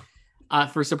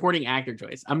 For supporting actor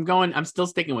choice, I'm still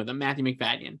sticking with him. Matthew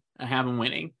Macfadyen. I have him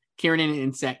winning. Kieran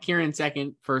in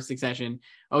second for Succession.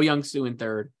 Oh Young-soo in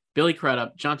third. Billy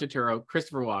Crudup, John Turturro,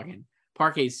 Christopher Walken,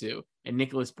 Park Hae-soo, and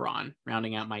Nicholas Braun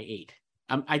rounding out my 8.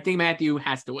 I think Matthew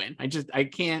has to win. I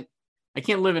can't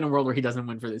live in a world where he doesn't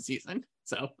win for this season.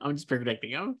 So I'm just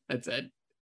predicting him. That's it.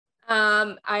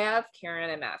 I have Kieran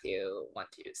and Matthew 1,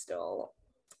 2 still.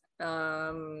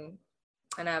 And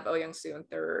I have Oh Young-soo in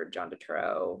third, John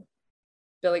Turturro,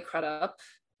 Billy Crudup,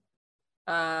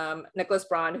 Nicholas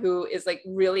Braun, who is like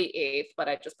really 8th, but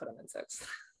I just put him in 6th.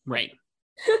 Right.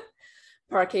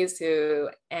 Park Hae-soo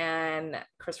and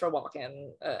Christopher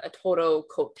Walken, a total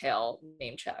coattail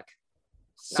name check.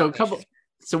 So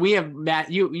we have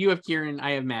Matt. You have Kieran.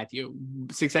 I have Matthew.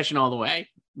 Succession all the way.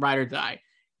 Ride or die.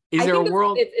 Is there a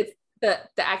world? It's the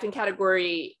acting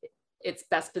category. It's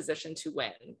best positioned to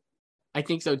win. I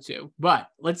think so too. But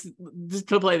let's just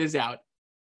to play this out.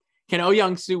 Can Oh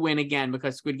Young-soo win again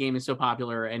because Squid Game is so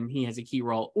popular and he has a key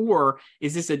role, or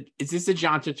is this a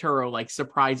John Turturro like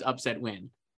surprise upset win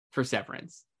for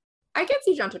Severance? I can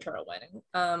see John Turturro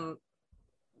winning.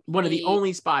 One of the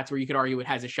only spots where you could argue it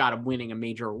has a shot of winning a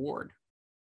major award.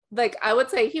 Like I would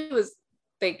say he was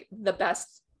like the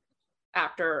best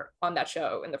actor on that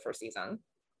show in the first season.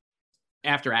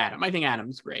 After Adam. I think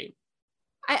Adam's great.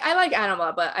 I like Adam a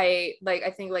lot, but I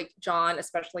think like John,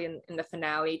 especially in the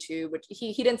finale too, which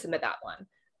he didn't submit that one.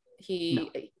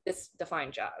 It's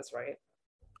Defying Jazz, right?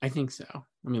 I think so.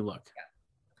 Let me look.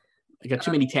 Yeah. I got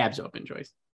too many tabs open,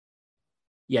 Joyce.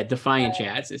 Yeah, Defiant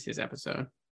Jazz is his episode.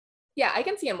 Yeah, I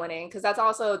can see him winning because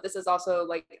this is also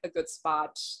like a good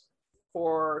spot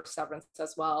for Severance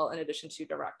as well, in addition to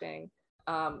directing.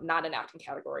 Not an acting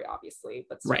category, obviously,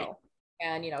 but still. Right.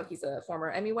 And he's a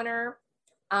former Emmy winner.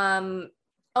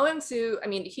 Oh Young-soo, I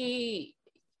mean, he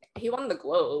won the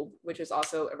Globe, which is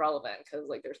also irrelevant because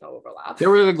like there's no overlap. There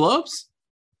were the Globes?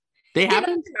 They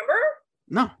happened? Remember?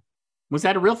 No. Was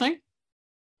that a real thing?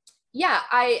 Yeah,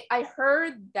 I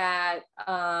heard that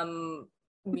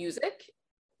music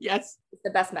is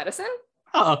the best medicine.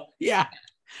 Oh, yeah.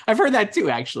 I've heard that too,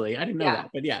 actually. I didn't know that,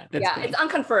 but yeah. That's it's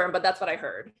unconfirmed, but that's what I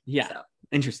heard. Yeah. So.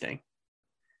 Interesting.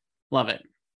 Love it.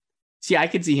 See, I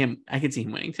could see him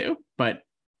winning too, but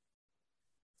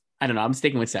I don't know. I'm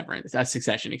sticking with Severance.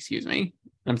 Succession, excuse me.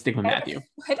 I'm sticking with Matthew.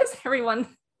 Why does everyone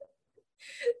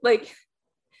like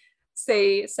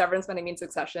say Severance when they mean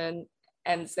Succession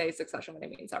and say Succession when they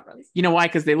mean Severance? You know why?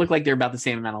 Because they look like they're about the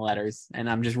same amount of letters, and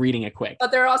I'm just reading it quick. But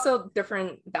they're also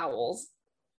different vowels.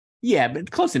 Yeah,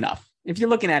 but close enough. If you're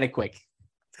looking at it quick,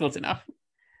 it's close enough.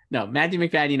 No, Matthew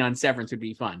Macfadyen on Severance would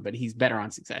be fun, but he's better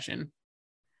on Succession.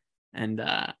 And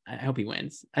I hope he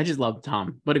wins. I just love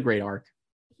Tom. What a great arc.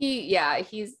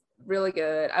 He's really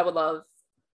good. I would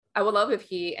love if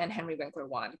he and Henry Winkler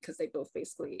won because they both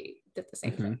basically did the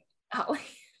same thing.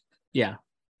 Yeah.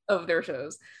 Of their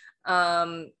shows.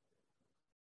 I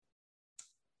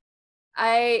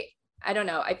don't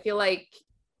know. I feel like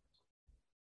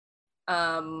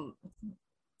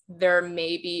there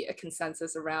may be a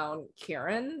consensus around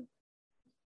Kieran.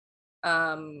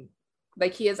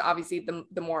 Like he is obviously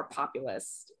the more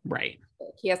populist. Right.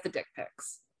 He has the dick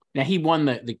pics. Now he won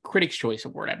the Critics' Choice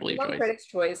Award, I believe. He won Critics'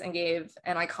 Choice and gave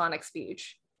an iconic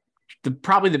speech.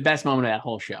 Probably the best moment of that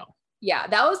whole show. Yeah,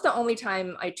 that was the only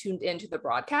time I tuned into the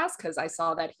broadcast because I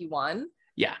saw that he won.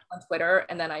 Yeah. On Twitter,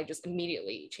 and then I just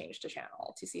immediately changed the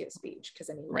channel to see his speech because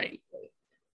I knew. Right.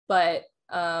 But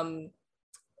and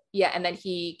then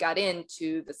he got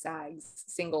into the SAG's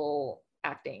single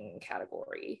acting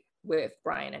category with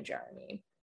Brian and Jeremy.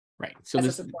 Right. So as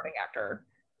a supporting actor.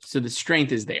 So the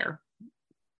strength is there.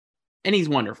 And he's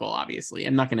wonderful, obviously.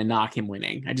 I'm not going to knock him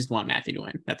winning. I just want Matthew to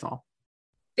win. That's all.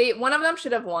 One of them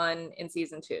should have won in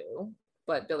season 2,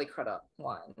 but Billy Crudup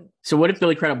won. So what if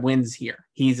Billy Crudup wins here?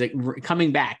 He's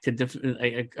coming back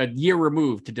to a year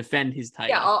removed to defend his title.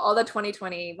 Yeah, all the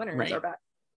 2020 winners are back.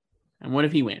 And what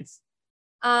if he wins?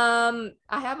 I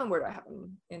have him. Where do I have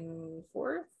him? In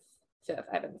 4th? 5th.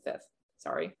 I have him in 5th.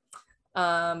 Sorry.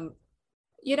 The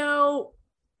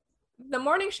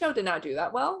morning show did not do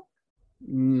that well.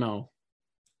 No.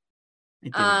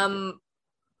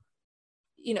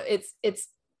 Its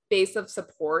base of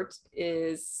support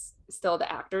is still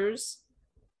the actors,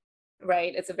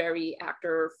 right? It's a very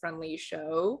actor friendly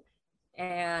show,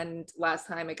 and last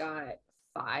time it got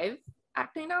 5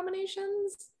 acting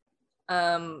nominations,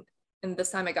 and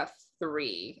this time it got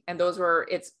 3, and those were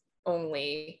its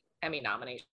only Emmy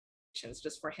nominations,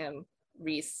 just for him,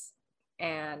 Reese,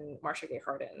 and Marcia Gay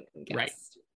Harden. Right.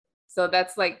 So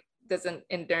that's like doesn't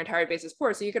in their entire base of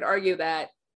support. So you could argue that,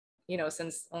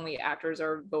 since only actors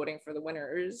are voting for the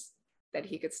winners, that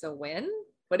he could still win.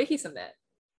 What did he submit?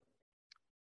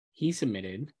 He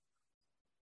submitted.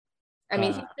 I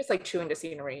mean, he's just like chewing the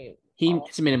scenery. He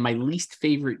submitted My Least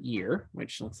Favorite Year,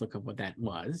 which let's look up what that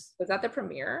was. Was that the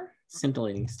premiere?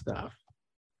 Scintillating Stuff.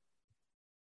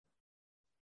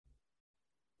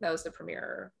 That was the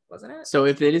premiere, wasn't it? So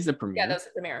if it is the premiere. Yeah, that was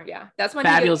the premiere. Yeah. That's when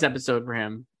fabulous episode for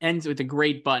him. Ends with a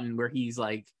great button where he's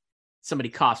like, somebody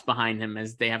coughs behind him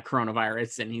as they have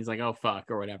coronavirus and he's like, oh, fuck,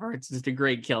 or whatever. It's just a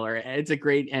great killer. It's a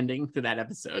great ending to that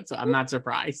episode. So I'm not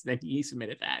surprised that he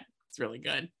submitted that. It's really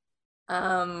good.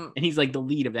 And he's like the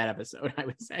lead of that episode, I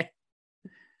would say.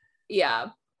 Yeah.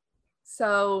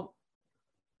 So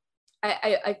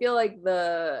I feel like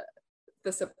the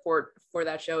support for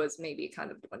that show is maybe kind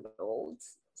of dwindled.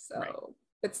 So, right.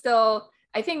 But still,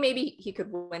 I think maybe he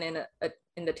could win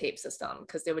in the tape system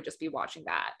because they would just be watching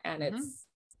that, and it's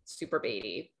super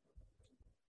baity.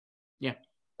 Yeah.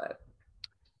 But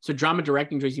so drama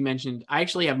directing choice you mentioned, I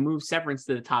actually have moved Severance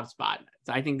to the top spot.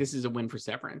 So I think this is a win for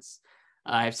Severance.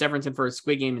 I have Severance in first,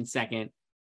 Squid Game in second,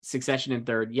 Succession in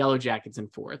third, Yellow Jackets in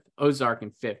fourth, Ozark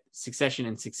in fifth, Succession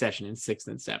in sixth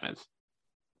and seventh.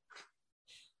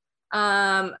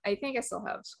 I think I still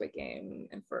have Squid Game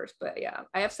in first, but yeah,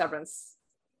 I have Severance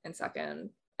in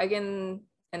second. Again,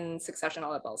 in Succession,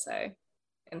 I'll have Belle say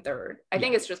in third. I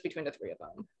think it's just between the three of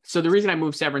them. So the reason I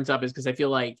moved Severance up is because I feel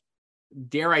like,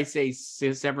 dare I say,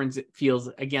 Severance feels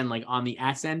again like on the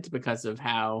ascent because of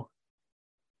how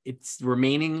it's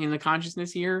remaining in the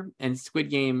consciousness here, and Squid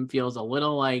Game feels a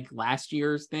little like last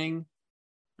year's thing.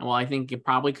 And while I think it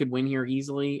probably could win here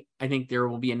easily, I think there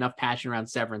will be enough passion around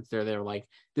Severance there. They're like,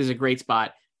 this is a great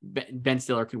spot. Ben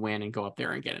Stiller could win and go up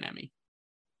there and get an Emmy.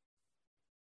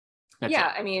 That's it.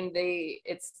 I mean,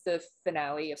 it's the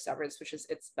finale of Severance, which is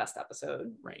its best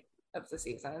episode of the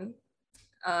season.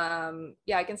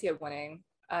 I can see it winning.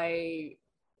 I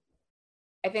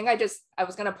think I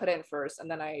was gonna put it in first,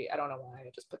 and then I don't know why I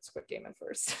just put Squid Game in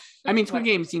first. I mean, Squid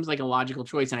Game seems like a logical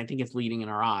choice, and I think it's leading in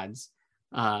our odds.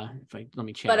 Let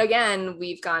me check. But again,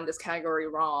 we've gotten this category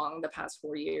wrong the past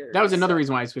 4 years. That was another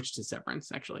reason why I switched to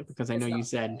Severance, actually, because I know you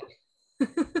said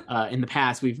in the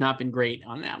past we've not been great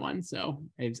on that one, so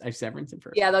I've Severance in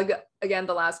first. Yeah, again,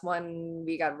 the last one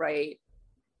we got right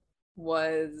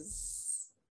was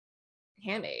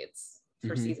Handmaids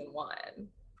for season 1,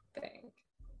 I think.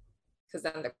 Because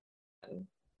then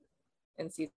in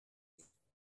season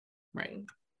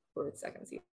for its second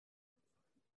season.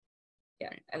 Yeah,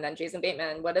 and then Jason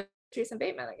Bateman. What if Jason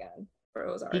Bateman again for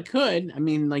Ozark? He could. I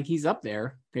mean, like, he's up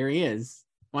there. There he is.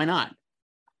 Why not?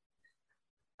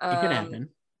 It could happen.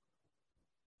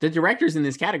 The directors in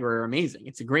this category are amazing.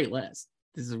 It's a great list.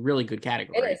 This is a really good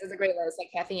category. It is. It's a great list.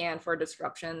 Like Kathy Ann for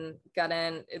Disruption got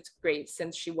in. It's great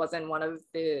since she wasn't one of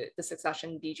the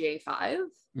Succession DJ5.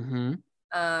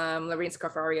 Lorene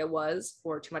Scafaria was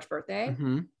for Too Much Birthday.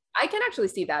 I can actually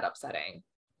see that upsetting.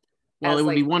 Well, it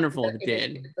would be wonderful if it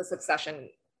did. The Succession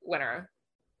winner.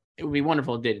 It would be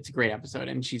wonderful if it did. It's a great episode,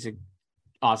 and she's an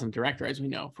awesome director, as we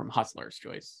know from Hustler's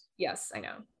Choice. Yes, I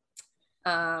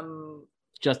know.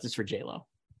 Justice for J-Lo.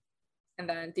 And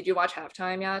then, did you watch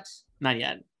Halftime yet? Not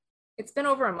yet. It's been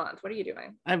over a month. What are you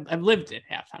doing? I've lived at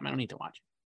Halftime. I don't need to watch it.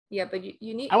 Yeah, but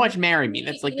you need. I watch Marry Me.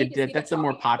 That's like that's the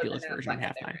more populous version of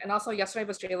Halftime. And also, yesterday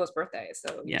was J-Lo's birthday,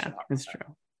 so yeah, that's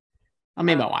true.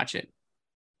 Maybe I'll watch it.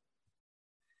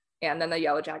 Yeah, and then the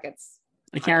Yellow Jackets.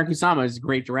 Karen Kusama is a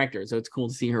great director, so it's cool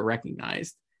to see her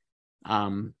recognized.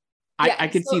 I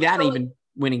could see that even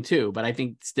winning too, but I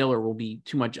think Stiller will be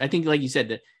too much. I think, like you said,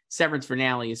 the Severance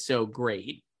finale is so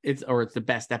great. It's the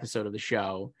best episode of the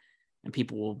show, and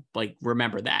people will like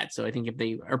remember that. So I think if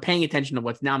they are paying attention to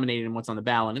what's nominated and what's on the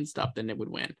ballot and stuff, then it would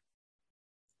win.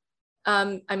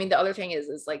 I mean, the other thing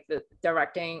is like the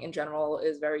directing in general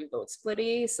is very vote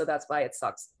splitty, so that's why it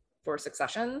sucks for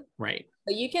Succession. Right.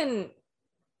 But you can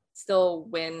still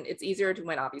win. It's easier to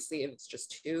win, obviously, if it's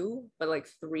just 2, but like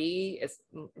 3 is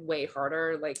way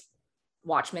harder. Like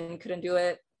Watchmen couldn't do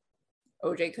it.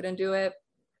 OJ couldn't do it.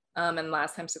 And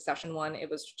last time Succession won, it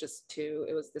was just 2.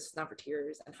 It was This Is Not for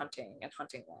Tears and Hunting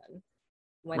won.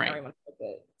 When everyone took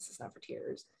it, This Is Not for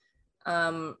Tears.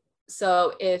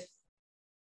 So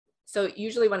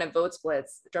usually when it vote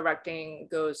splits, directing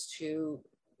goes to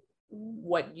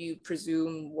what you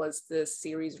presume was the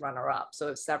series runner-up. So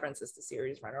if Severance is the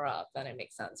series runner-up, then it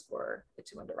makes sense for it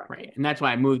to win directing. Right, and that's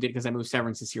why I moved it, because I moved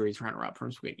Severance to series runner-up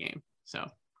from Squid Game.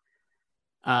 So,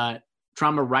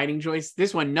 drama writing choice.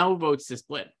 This one, no votes to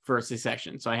split for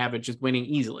Succession, so I have it just winning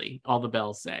easily. All the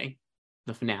bells say.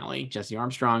 The finale, Jesse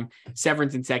Armstrong.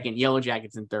 Severance in second, Yellow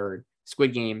Jackets in third,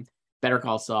 Squid Game, Better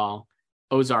Call Saul,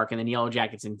 Ozark, and then Yellow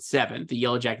Jackets in seventh. The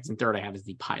Yellow Jackets in third I have is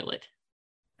the pilot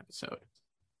episode.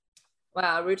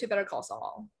 Wow, Root to Better Call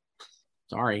Saul.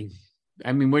 Sorry.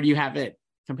 I mean, where do you have it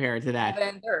compared to that?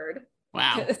 And third.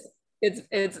 Wow.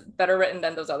 It's better written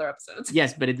than those other episodes.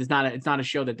 Yes, but it's not a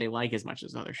show that they like as much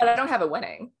as other shows. But I don't have it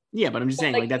winning. Yeah, but I'm just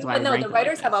saying, like that's why. No, the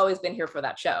writers have always been here for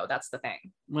that show. That's the thing.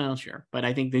 Well, sure, but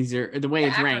I think these are the way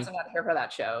it's ranked. The actors are not here for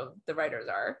that show. The writers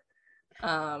are.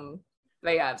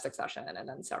 But yeah, I have Succession and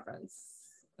then Severance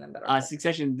and then Better.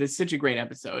 Succession. This is such a great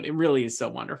episode. It really is so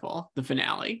wonderful. The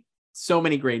finale. So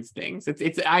many great things.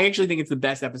 It's. I actually think it's the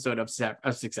best episode of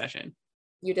Succession.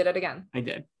 You did it again. I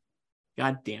did.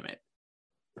 God damn it.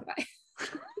 Bye.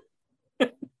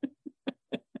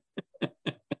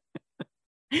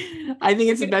 I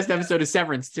think it's the best episode of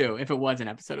Severance too, if it was an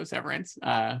episode of Severance.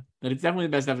 But it's definitely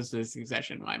the best episode of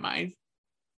Succession in my mind.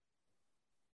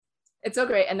 It's so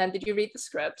great. And then did you read the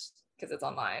script? Because it's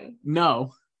online.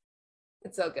 No.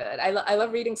 It's so good. I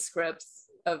love reading scripts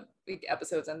of like,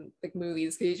 episodes and like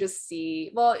movies, because you just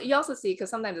see, well, you also see, because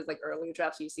sometimes it's like early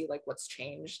drafts, you see like what's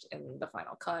changed in the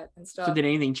final cut and stuff. So did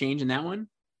anything change in that one?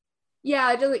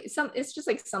 Yeah, it's just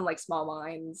like some like small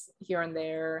lines here and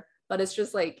there, but it's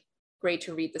just like great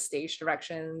to read the stage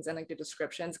directions and like the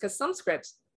descriptions, because some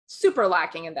scripts super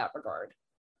lacking in that regard.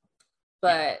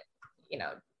 But you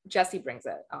know, Jesse brings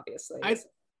it, obviously.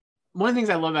 One of the things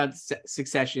I love about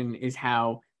Succession is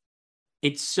how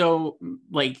it's so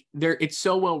like it's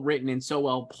so well written and so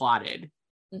well plotted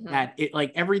that it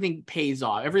like everything pays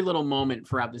off. Every little moment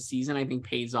throughout the season, I think,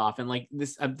 pays off. And like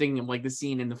this, I'm thinking of like the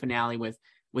scene in the finale with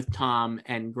Tom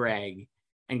and Greg,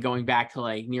 and going back to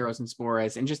like Neros and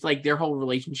Sporus, and just like their whole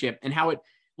relationship, and how it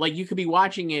like you could be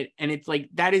watching it and it's like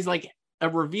that is like a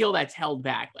reveal that's held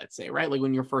back, let's say, right? Like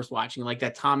when you're first watching, like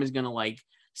that Tom is gonna like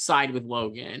side with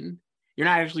Logan. You're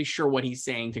not actually sure what he's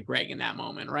saying to Greg in that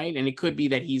moment, right? And it could be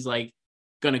that he's like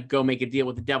gonna go make a deal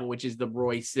with the devil, which is the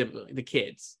Roy sibling, the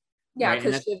kids. Yeah,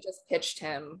 because right? Shiv just pitched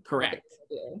him. Correct.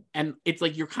 And it's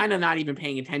like you're kind of not even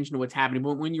paying attention to what's happening.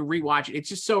 But when you rewatch it, it's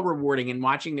just so rewarding. And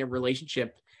watching their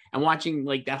relationship and watching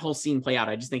like that whole scene play out,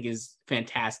 I just think is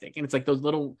fantastic. And it's like those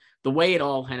little, the way it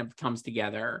all kind of comes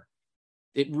together,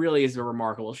 it really is a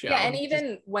remarkable show. Yeah, and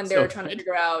even when they were trying to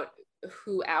figure out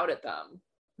who outed them.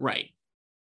 Right.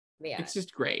 Yeah. It's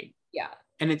just great. Yeah.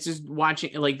 And it's just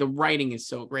watching, like the writing is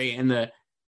so great. And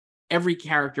every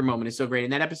character moment is so great.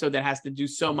 And that episode that has to do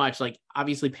so much, like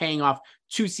obviously paying off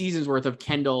 2 seasons worth of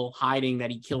Kendall hiding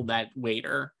that he killed that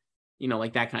waiter, you know,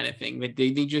 like that kind of thing. That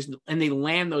they just, and they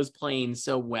land those planes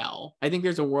so well. I think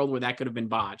there's a world where that could have been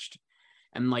botched.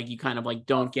 And like, you kind of like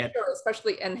don't get. Sure,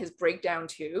 especially in his breakdown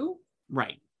too.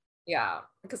 Right. Yeah.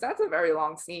 Because that's a very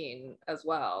long scene as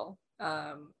well.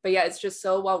 But yeah, it's just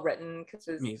so well written. Because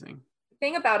amazing. The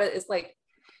thing about it is like,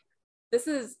 this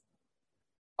is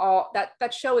all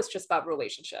that show is just about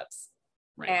relationships.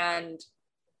 Right. And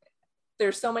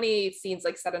there's so many scenes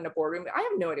like set in a boardroom. I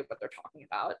have no idea what they're talking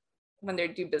about when they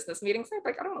do business meetings. I'm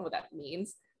like, I don't know what that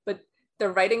means, but the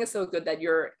writing is so good that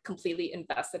you're completely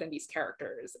invested in these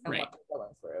characters and what they're going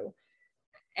through.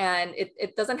 And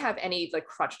it doesn't have any like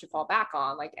crutch to fall back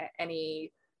on, like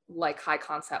any like high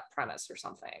concept premise or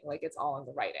something. Like it's all in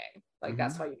the writing. Like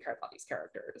that's why you care about these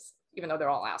characters, even though they're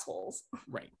all assholes.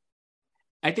 Right.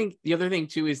 I think the other thing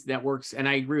too is that works, and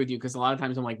I agree with you, because a lot of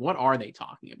times I'm like, what are they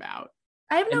talking about?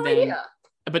 I have no idea.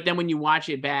 But then when you watch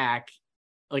it back,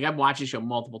 like I've watched the show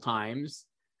multiple times.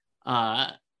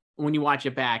 When you watch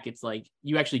it back, it's like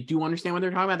you actually do understand what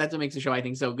they're talking about. That's what makes the show, I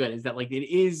think, so good, is that like it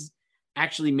is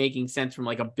actually making sense from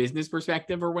like a business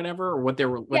perspective or whatever, or what they're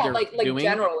doing.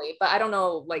 Generally, but I don't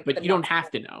know, like, but you don't have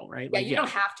to know, right? Yeah, like, you don't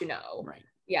have to know. Right.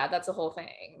 Yeah, that's the whole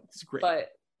thing. It's great. But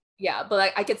yeah,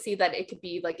 but I could see that it could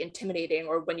be like intimidating,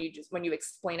 or when you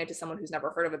explain it to someone who's never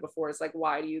heard of it before, it's like,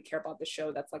 why do you care about the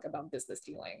show that's like about business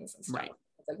dealings and stuff? Right.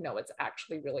 It's like, no, it's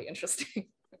actually really interesting.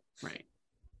 Right.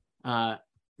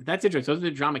 That's interesting. Those are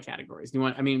the drama categories.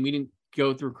 We didn't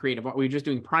go through creative art. We were just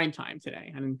doing prime time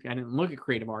today. I didn't look at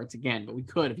creative arts again, but we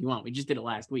could if you want. We just did it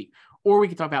last week. Or we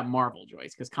could talk about Marvel,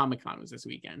 Joyce, because Comic-Con was this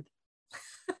weekend.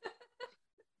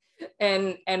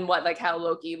 And what, like how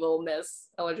Loki will miss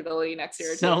eligibility next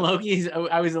year? So Loki's,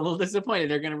 I was a little disappointed.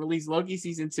 They're going to release Loki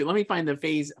season 2. Let me find the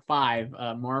phase 5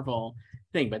 Marvel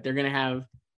thing, but they're going to have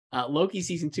Loki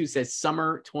season 2 says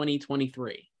summer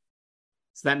 2023.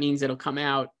 So that means it'll come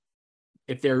out,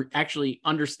 if they're actually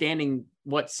understanding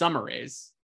what summer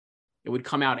is, it would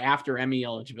come out after Emmy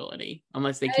eligibility,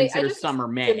 unless they consider summer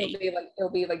May.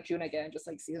 It'll be like June again, just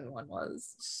like season 1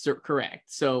 was. Correct.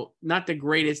 So not the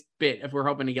greatest bit if we're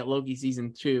hoping to get Loki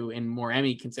season 2 and more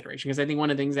Emmy consideration, because I think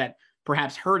one of the things that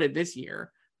perhaps hurt it this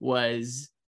year was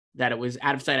that it was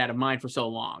out of sight, out of mind for so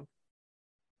long.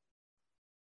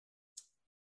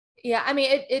 Yeah, I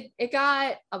mean, it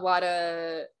got a lot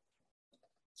of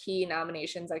key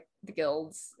nominations like the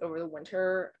guilds over the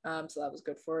winter, so that was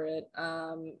good for it.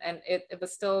 And it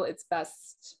was still its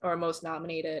best or most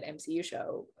nominated MCU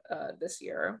show this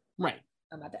year, right?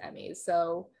 At the Emmys.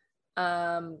 So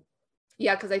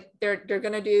yeah, because they're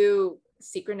gonna do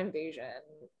Secret Invasion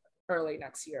early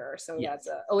next year, so yes.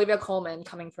 That's Olivia Colman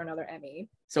coming for another Emmy.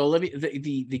 So Olivia,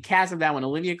 the cast of that one: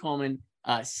 Olivia Colman,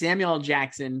 Samuel L.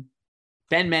 Jackson,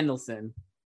 Ben Mendelsohn,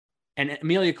 and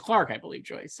Emilia Clarke, I believe,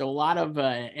 Joyce. So a lot of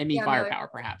Emmy firepower,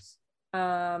 perhaps.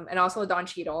 And also Don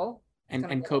Cheadle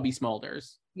and Kobe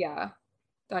Smulders. Yeah,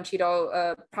 Don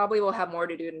Cheadle probably will have more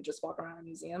to do than just walk around a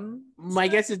museum. My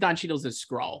guess is Don Cheadle's a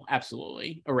Skrull,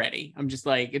 absolutely, already. I'm just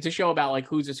like, it's a show about like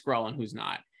who's a Skrull and who's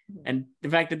not. Mm-hmm. And the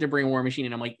fact that they're bringing War Machine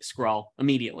in, I'm like, Skrull,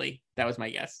 immediately. That was my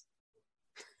guess.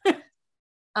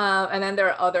 And then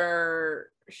their other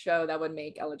show that would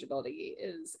make eligibility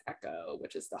is Echo,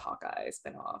 which is the Hawkeye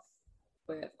spinoff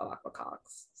with Alakwa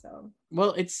Cox. So,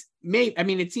 well, it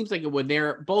seems like it would.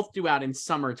 They're both due out in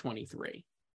summer 23.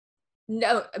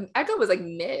 No, Echo was like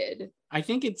mid. I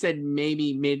think it said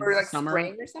maybe mid or like summer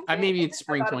spring or something. Maybe it's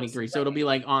spring 23. So it'll be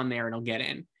like on there and it'll get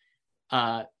in.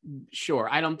 Sure.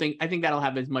 I think that'll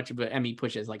have as much of an Emmy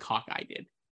push as like Hawkeye did,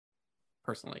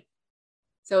 personally.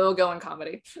 So it'll go in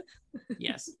comedy.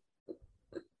 Yes.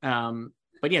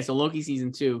 But yeah, so Loki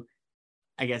season 2,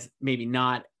 I guess maybe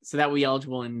not. So that will be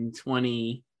eligible in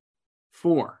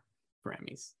 24 for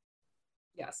Emmys.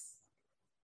 Yes.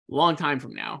 Long time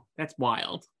from now. That's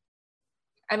wild.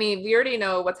 I mean, we already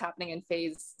know what's happening in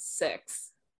phase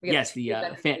 6. Yes, the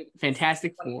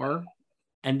Fantastic Four,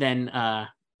 and then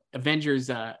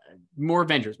Avengers, more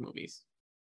Avengers movies.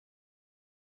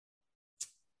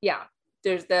 Yeah.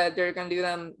 They're gonna do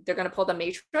them. They're gonna pull the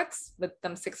Matrix with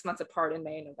them 6 months apart in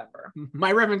May and November.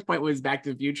 My reference point was Back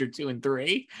to the Future 2 and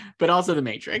 3, but also the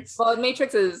Matrix. Well, the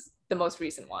Matrix is the most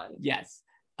recent one. Yes,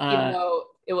 even though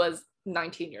it was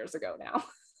 19 years ago now.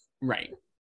 Right.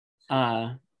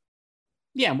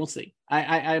 Yeah, we'll see.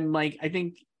 I'm like, I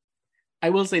think I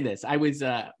will say this. I was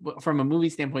from a movie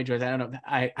standpoint, Joyce, I don't know.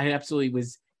 I absolutely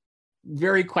was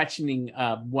very questioning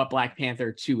what Black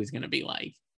Panther 2 is going to be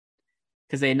like,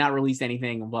 because they had not released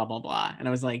anything, blah, blah, blah. And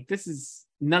I was like,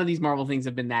 none of these Marvel things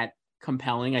have been that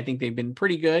compelling. I think they've been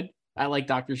pretty good. I like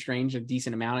Doctor Strange a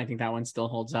decent amount. I think that one still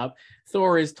holds up.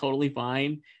 Thor is totally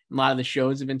fine. A lot of the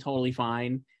shows have been totally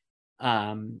fine.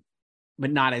 But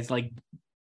not as like,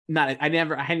 I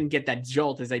didn't get that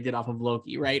jolt as I did off of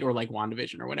Loki, right? Or like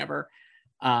WandaVision or whatever.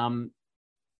 And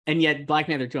yet Black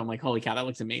Panther 2, I'm like, holy cow, that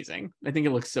looks amazing. I think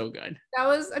it looks so good. That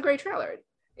was a great trailer.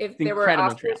 If there were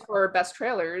Oscars for best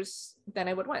trailers, then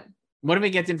it would win. What if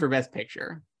it gets in for best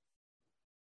picture?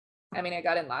 I mean, I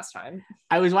got in last time.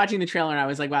 I was watching the trailer and I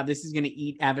was like, wow, this is going to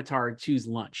eat Avatar 2's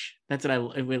lunch. That's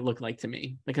what it would look like to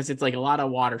me, because it's like a lot of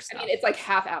water stuff. I mean, it's like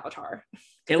half Avatar.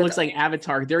 It looks like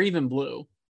Avatar. They're even blue.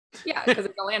 Yeah, because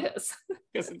it's Atlantis.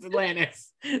 Because it's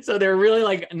Atlantis. So they're really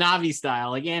like Na'vi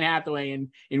style, like Anne Hathaway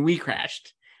in We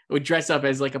Crashed would dress up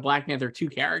as like a Black Panther 2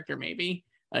 character, maybe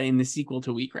in the sequel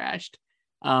to We Crashed.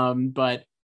 But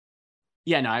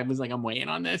yeah, no, I was like, I'm weighing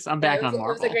on this. I'm back on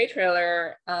Marvel. It was a great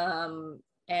trailer,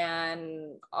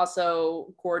 and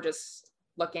also gorgeous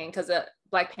looking, because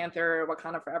Black Panther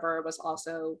Wakanda Forever was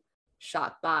also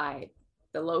shot by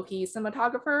the Loki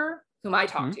cinematographer, whom I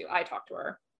talked to. I talked to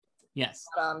her. Yes.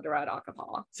 Dorad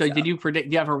Akapala. So did you predict?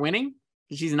 Do you have her winning?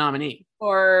 She's a nominee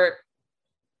for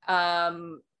the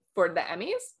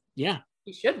Emmys. Yeah,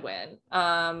 she should win.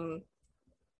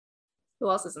 Who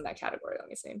else is in that category? Let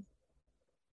me see.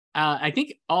 I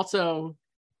think also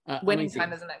Winning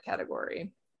Time is in that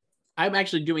category. I'm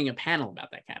actually doing a panel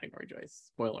about that category, Joyce.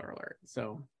 Spoiler alert.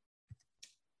 So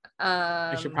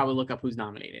I should probably look up who's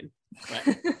nominated.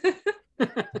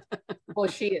 But... Well,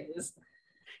 she is.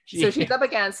 So she's up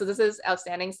against, so this is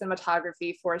outstanding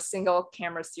cinematography for a single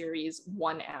camera series,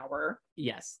 1 hour.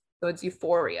 Yes. So it's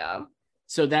Euphoria.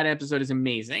 So that episode is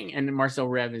amazing. And Marcel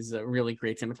Rev is a really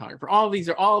great cinematographer. All of these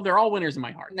they're all winners in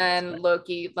my heart. And then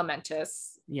Loki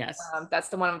Lamentus. Yes. That's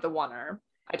the one with the oneer.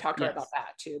 I talked to her about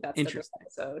that too. That's the first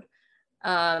episode.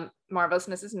 Marvelous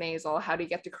Mrs. Maisel, How to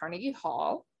Get to Carnegie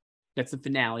Hall. That's the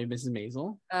finale of Mrs.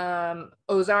 Maisel.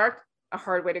 Ozark, A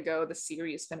Hard Way to Go, the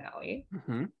series finale.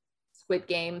 Mm-hmm. Squid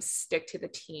Game, Stick to the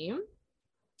Team.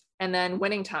 And then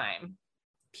Winning Time,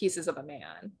 Pieces of a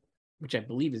Man. Which I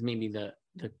believe is maybe the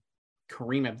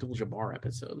Kareem Abdul-Jabbar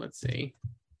episode. Let's see.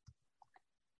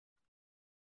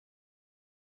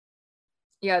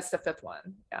 Yeah, it's the 5th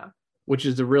one. Yeah. Which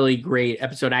is a really great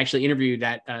episode. I actually interviewed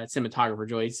that cinematographer,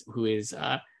 Joyce, who is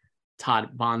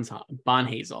Todd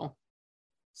Bonhazel.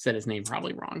 Said his name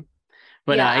probably wrong.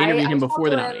 But I interviewed him before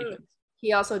the nomination.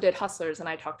 He also did Hustlers, and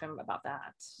I talked to him about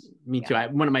that. Me too.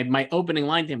 One of my opening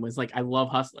line to him was like, I love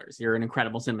Hustlers. You're an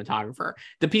incredible cinematographer.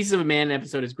 The Pieces of a Man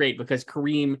episode is great because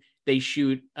Kareem, they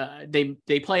shoot,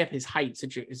 they play up his height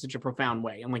such a profound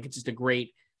way. And like, it's just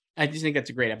I just think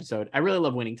that's a great episode. I really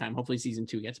love Winning Time. Hopefully season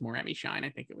 2 gets more Emmy shine. I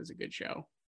think it was a good show.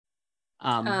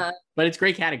 But it's a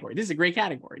great category. This is a great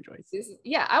category, Joyce.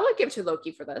 Yeah, I would give to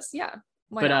Loki for this. Yeah.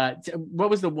 What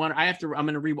was the one I'm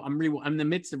in the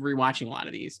midst of rewatching a lot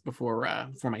of these before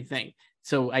my thing.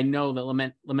 So I know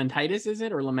that Lamentitis, is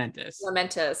it, or Lamentis?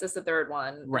 Lamentis is the third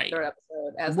one. Right. Third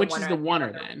episode. Which is the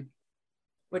Oner then?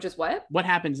 Which is what? What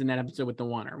happens in that episode with the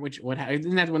Oner?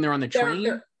 Isn't that when they're on the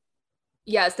train?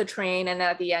 Yeah, it's the train, and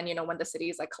at the end, when the city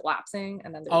is like collapsing,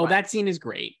 and then that scene is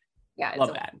great. Yeah,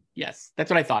 love that. Yes, that's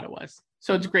what I thought it was.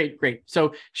 So it's great.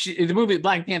 So the movie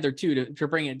Black Panther 2 to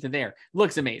bring it to there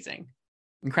looks amazing.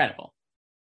 Incredible.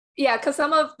 Yeah, because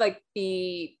some of like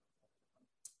the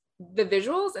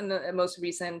visuals in the most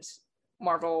recent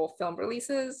Marvel film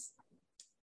releases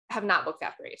have not looked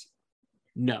that great.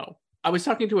 No, I was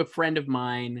talking to a friend of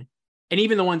mine, and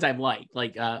even the ones I've liked,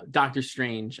 like Doctor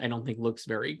Strange, I don't think looks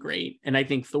very great, and I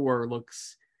think Thor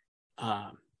looks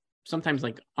sometimes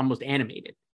like almost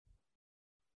animated.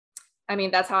 I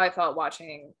mean, that's how I felt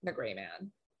watching The Gray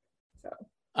Man. So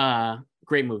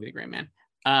great movie, The Gray Man.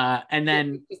 And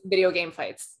then video game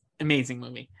fights. Amazing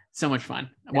movie. So much fun.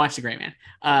 Yeah. Watch The Gray Man.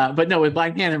 But no, with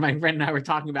Black Panther, my friend and I were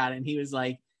talking about it, and he was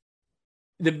like,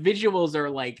 the visuals are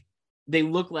like, they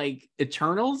look like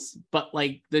Eternals, but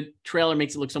like the trailer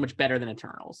makes it look so much better than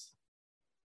Eternals.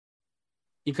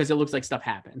 Because it looks like stuff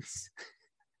happens.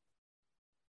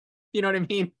 You know what I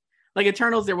mean? Like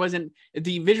Eternals, the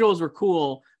visuals were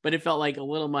cool, but it felt like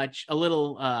Eternals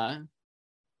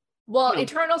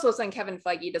was when Kevin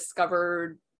Feige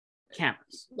discovered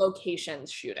cameras,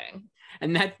 locations shooting.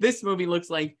 And this movie looks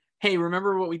like, hey,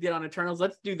 remember what we did on Eternals?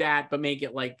 Let's do that, but make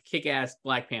it like kick-ass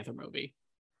Black Panther movie.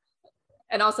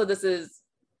 And also this is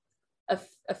a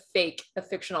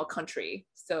fictional country.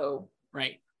 So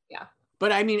right. Yeah.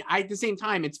 But I mean, at the same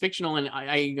time, it's fictional, and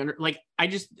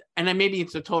maybe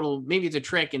it's a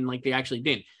trick, and like they actually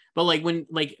didn't. But like when,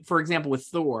 like for example, with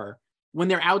Thor, when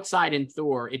they're outside in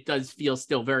Thor, it does feel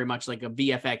still very much like a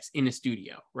VFX in a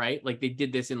studio, right? Like they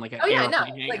did this in like an airplane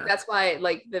hangar. Like that's why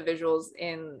like the visuals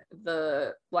in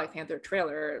the Black Panther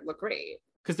trailer look great.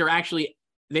 Because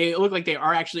they look like they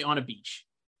are actually on a beach.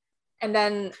 And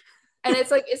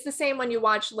it's like it's the same when you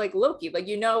watch like Loki, like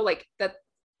like that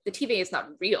the TVA is not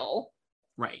real.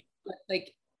 Right. But,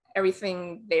 like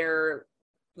everything there,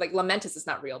 like Lamentis is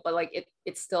not real, but like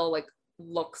it still like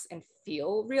looks and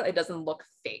feel real. It doesn't look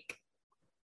fake.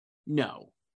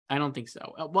 No, I don't think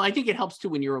so. Well, I think it helps too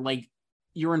when you're like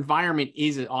your environment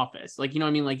is an office. Like, you know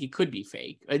what I mean? Like it could be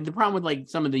fake. The problem with like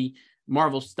some of the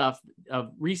Marvel stuff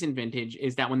of recent vintage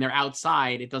is that when they're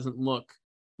outside, it doesn't look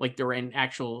like they're in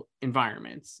actual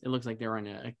environments. It looks like they're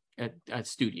in a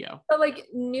studio. But like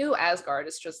New Asgard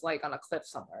is just like on a cliff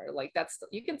somewhere. Like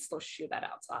you can still shoot that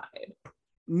outside.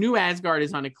 New Asgard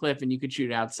is on a cliff and you could shoot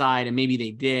it outside, and maybe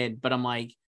they did, but I'm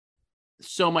like,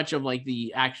 so much of like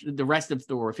the rest of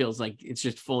Thor feels like it's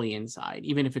just fully inside,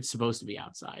 even if it's supposed to be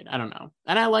outside. I don't know.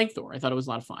 And I like Thor. I thought it was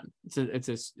a lot of fun.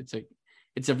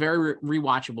 It's a very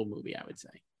rewatchable movie, I would say.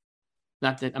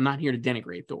 Not that I'm not here to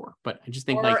denigrate Thor, but I just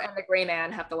think Thor and the Gray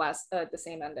Man have the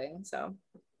same ending. So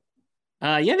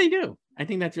yeah, they do. I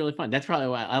think that's really fun. That's probably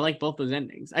why I like both those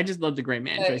endings. I just love the Gray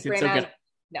Man choice. It's so good.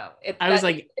 No,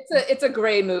 it's a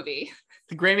gray movie.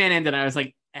 The Gray Man ended. I was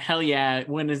like, hell yeah!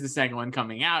 When is the second one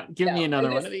coming out? Give me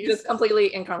another one of these. Just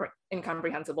completely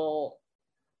incomprehensible,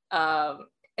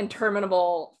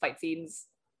 interminable fight scenes.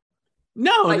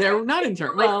 No, they're not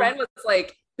interminable. My friend was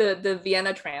like, the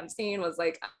Vienna tram scene was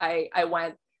like, I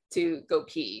went to go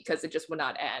pee because it just would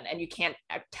not end, and you can't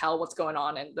tell what's going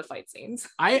on in the fight scenes.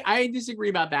 I disagree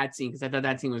about that scene because I thought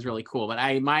that scene was really cool,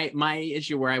 but my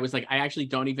issue where I was like, I actually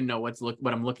don't even know what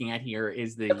I'm looking at here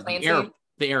is the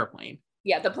airplane.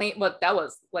 Yeah, the plane. Well, that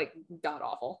was like god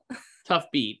awful. Tough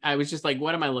beat. I was just like,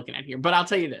 what am I looking at here? But I'll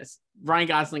tell you this: Ryan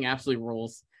Gosling absolutely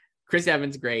rules. Chris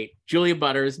Evans great. Julia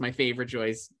Butters my favorite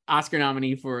choice. Oscar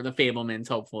nominee for The Fabelmans.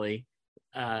 Hopefully,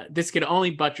 this could only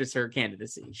buttress her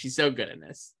candidacy. She's so good in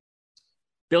this.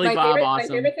 Billy Bob, awesome.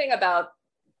 My favorite thing about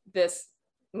this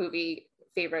movie,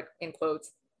 favorite in quotes,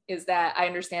 is that I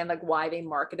understand like why they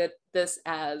marketed this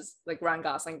as like Ryan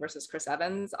Gosling versus Chris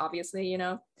Evans, obviously,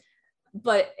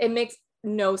 but it makes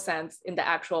no sense in the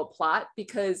actual plot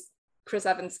because Chris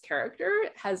Evans' character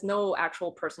has no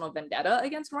actual personal vendetta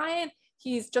against Ryan.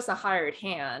 He's just a hired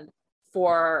hand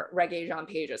for Regé-Jean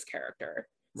Page's character.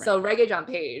 Right. So Regé-Jean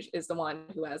Page is the one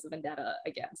who has a vendetta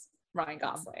against Ryan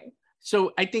Gosling.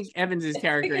 So I think Evans's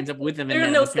character ends up with a vendetta. There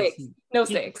are no stakes. No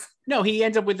stakes. No, he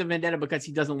ends up with a vendetta because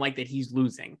he doesn't like that he's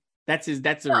losing. That's the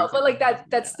reason. But like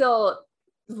that's still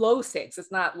low stakes.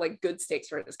 It's not like good stakes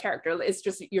for his character. It's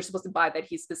just you're supposed to buy that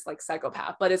he's this like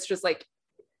psychopath, but it's just like,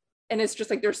 and it's just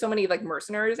like there's so many like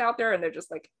mercenaries out there, and they're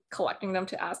just like collecting them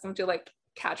to ask them to like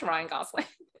catch Ryan Gosling.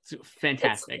 It's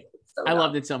fantastic. It's so I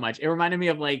loved it so much. It reminded me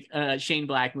of like a Shane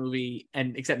Black movie,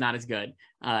 and except not as good.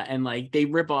 And like they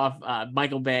rip off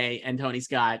Michael Bay and Tony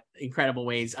Scott incredible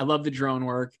ways. I love the drone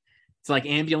work. It's like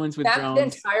Ambulance with drones. The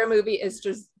entire movie is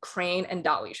just crane and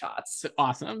dolly shots. It's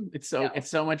awesome. It's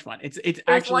so much fun. It's There's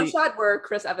actually one shot where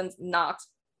Chris Evans knocks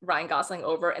Ryan Gosling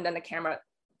over, and then the camera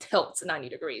tilts 90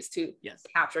 degrees to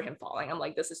capture him falling. I'm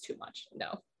like, this is too much.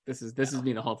 No. This is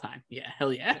me the whole time. Yeah,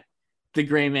 hell yeah. The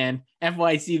Gray Man.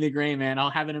 FYC The Gray Man. I'll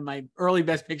have it in my early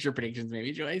Best Picture predictions,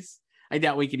 maybe, Joyce. I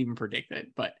doubt we could even predict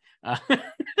it, but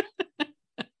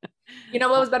you know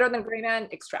what was better than Gray Man?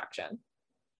 Extraction.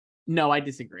 No, I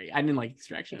disagree. I didn't like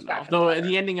Extraction at all. Though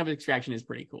the ending of Extraction is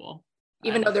pretty cool.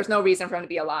 Even though there's no reason for him to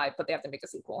be alive, but they have to make a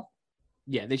sequel.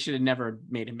 Yeah, they should have never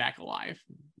made him back alive.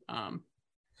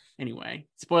 Anyway,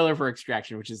 spoiler for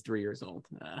Extraction, which is 3 years old.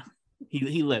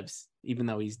 He lives, even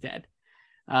though he's dead.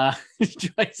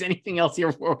 Joyce, anything else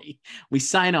here before we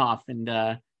sign off?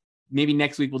 And maybe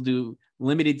next week we'll do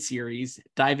limited series,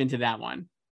 dive into that one.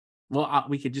 Well,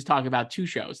 we could just talk about 2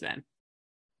 shows then.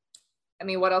 I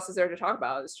mean, what else is there to talk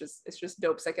about? It's just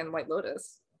Dope, Sick, and White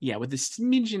Lotus. Yeah, with a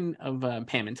smidgen of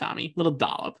Pam and Tommy, little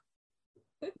dollop.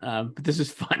 But this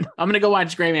is fun. I'm gonna go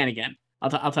watch Gray Man again. I'll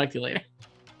talk to you later.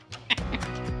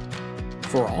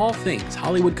 For all things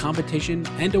Hollywood competition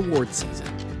and award season,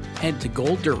 head to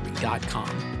goldderby.com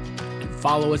and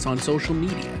follow us on social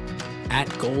media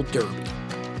 @GoldDerby.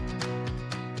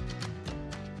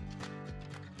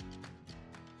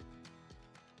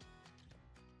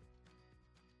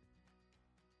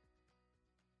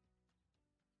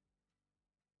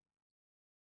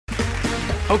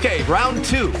 Okay, round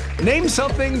 2. Name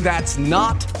something that's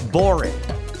not boring.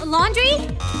 A laundry?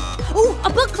 Ooh, a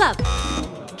book club.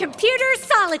 Computer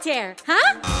solitaire,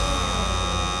 huh?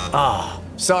 Ah,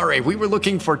 sorry, we were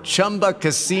looking for Chumba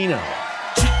Casino.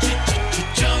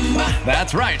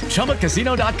 That's right,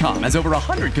 ChumbaCasino.com has over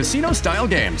 100 casino-style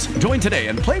games. Join today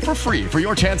and play for free for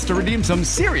your chance to redeem some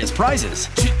serious prizes.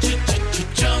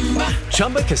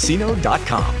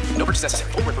 ChumbaCasino.com. No purchase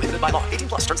necessary. Void where prohibited by law.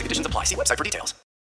 18+ terms and conditions apply. See website for details.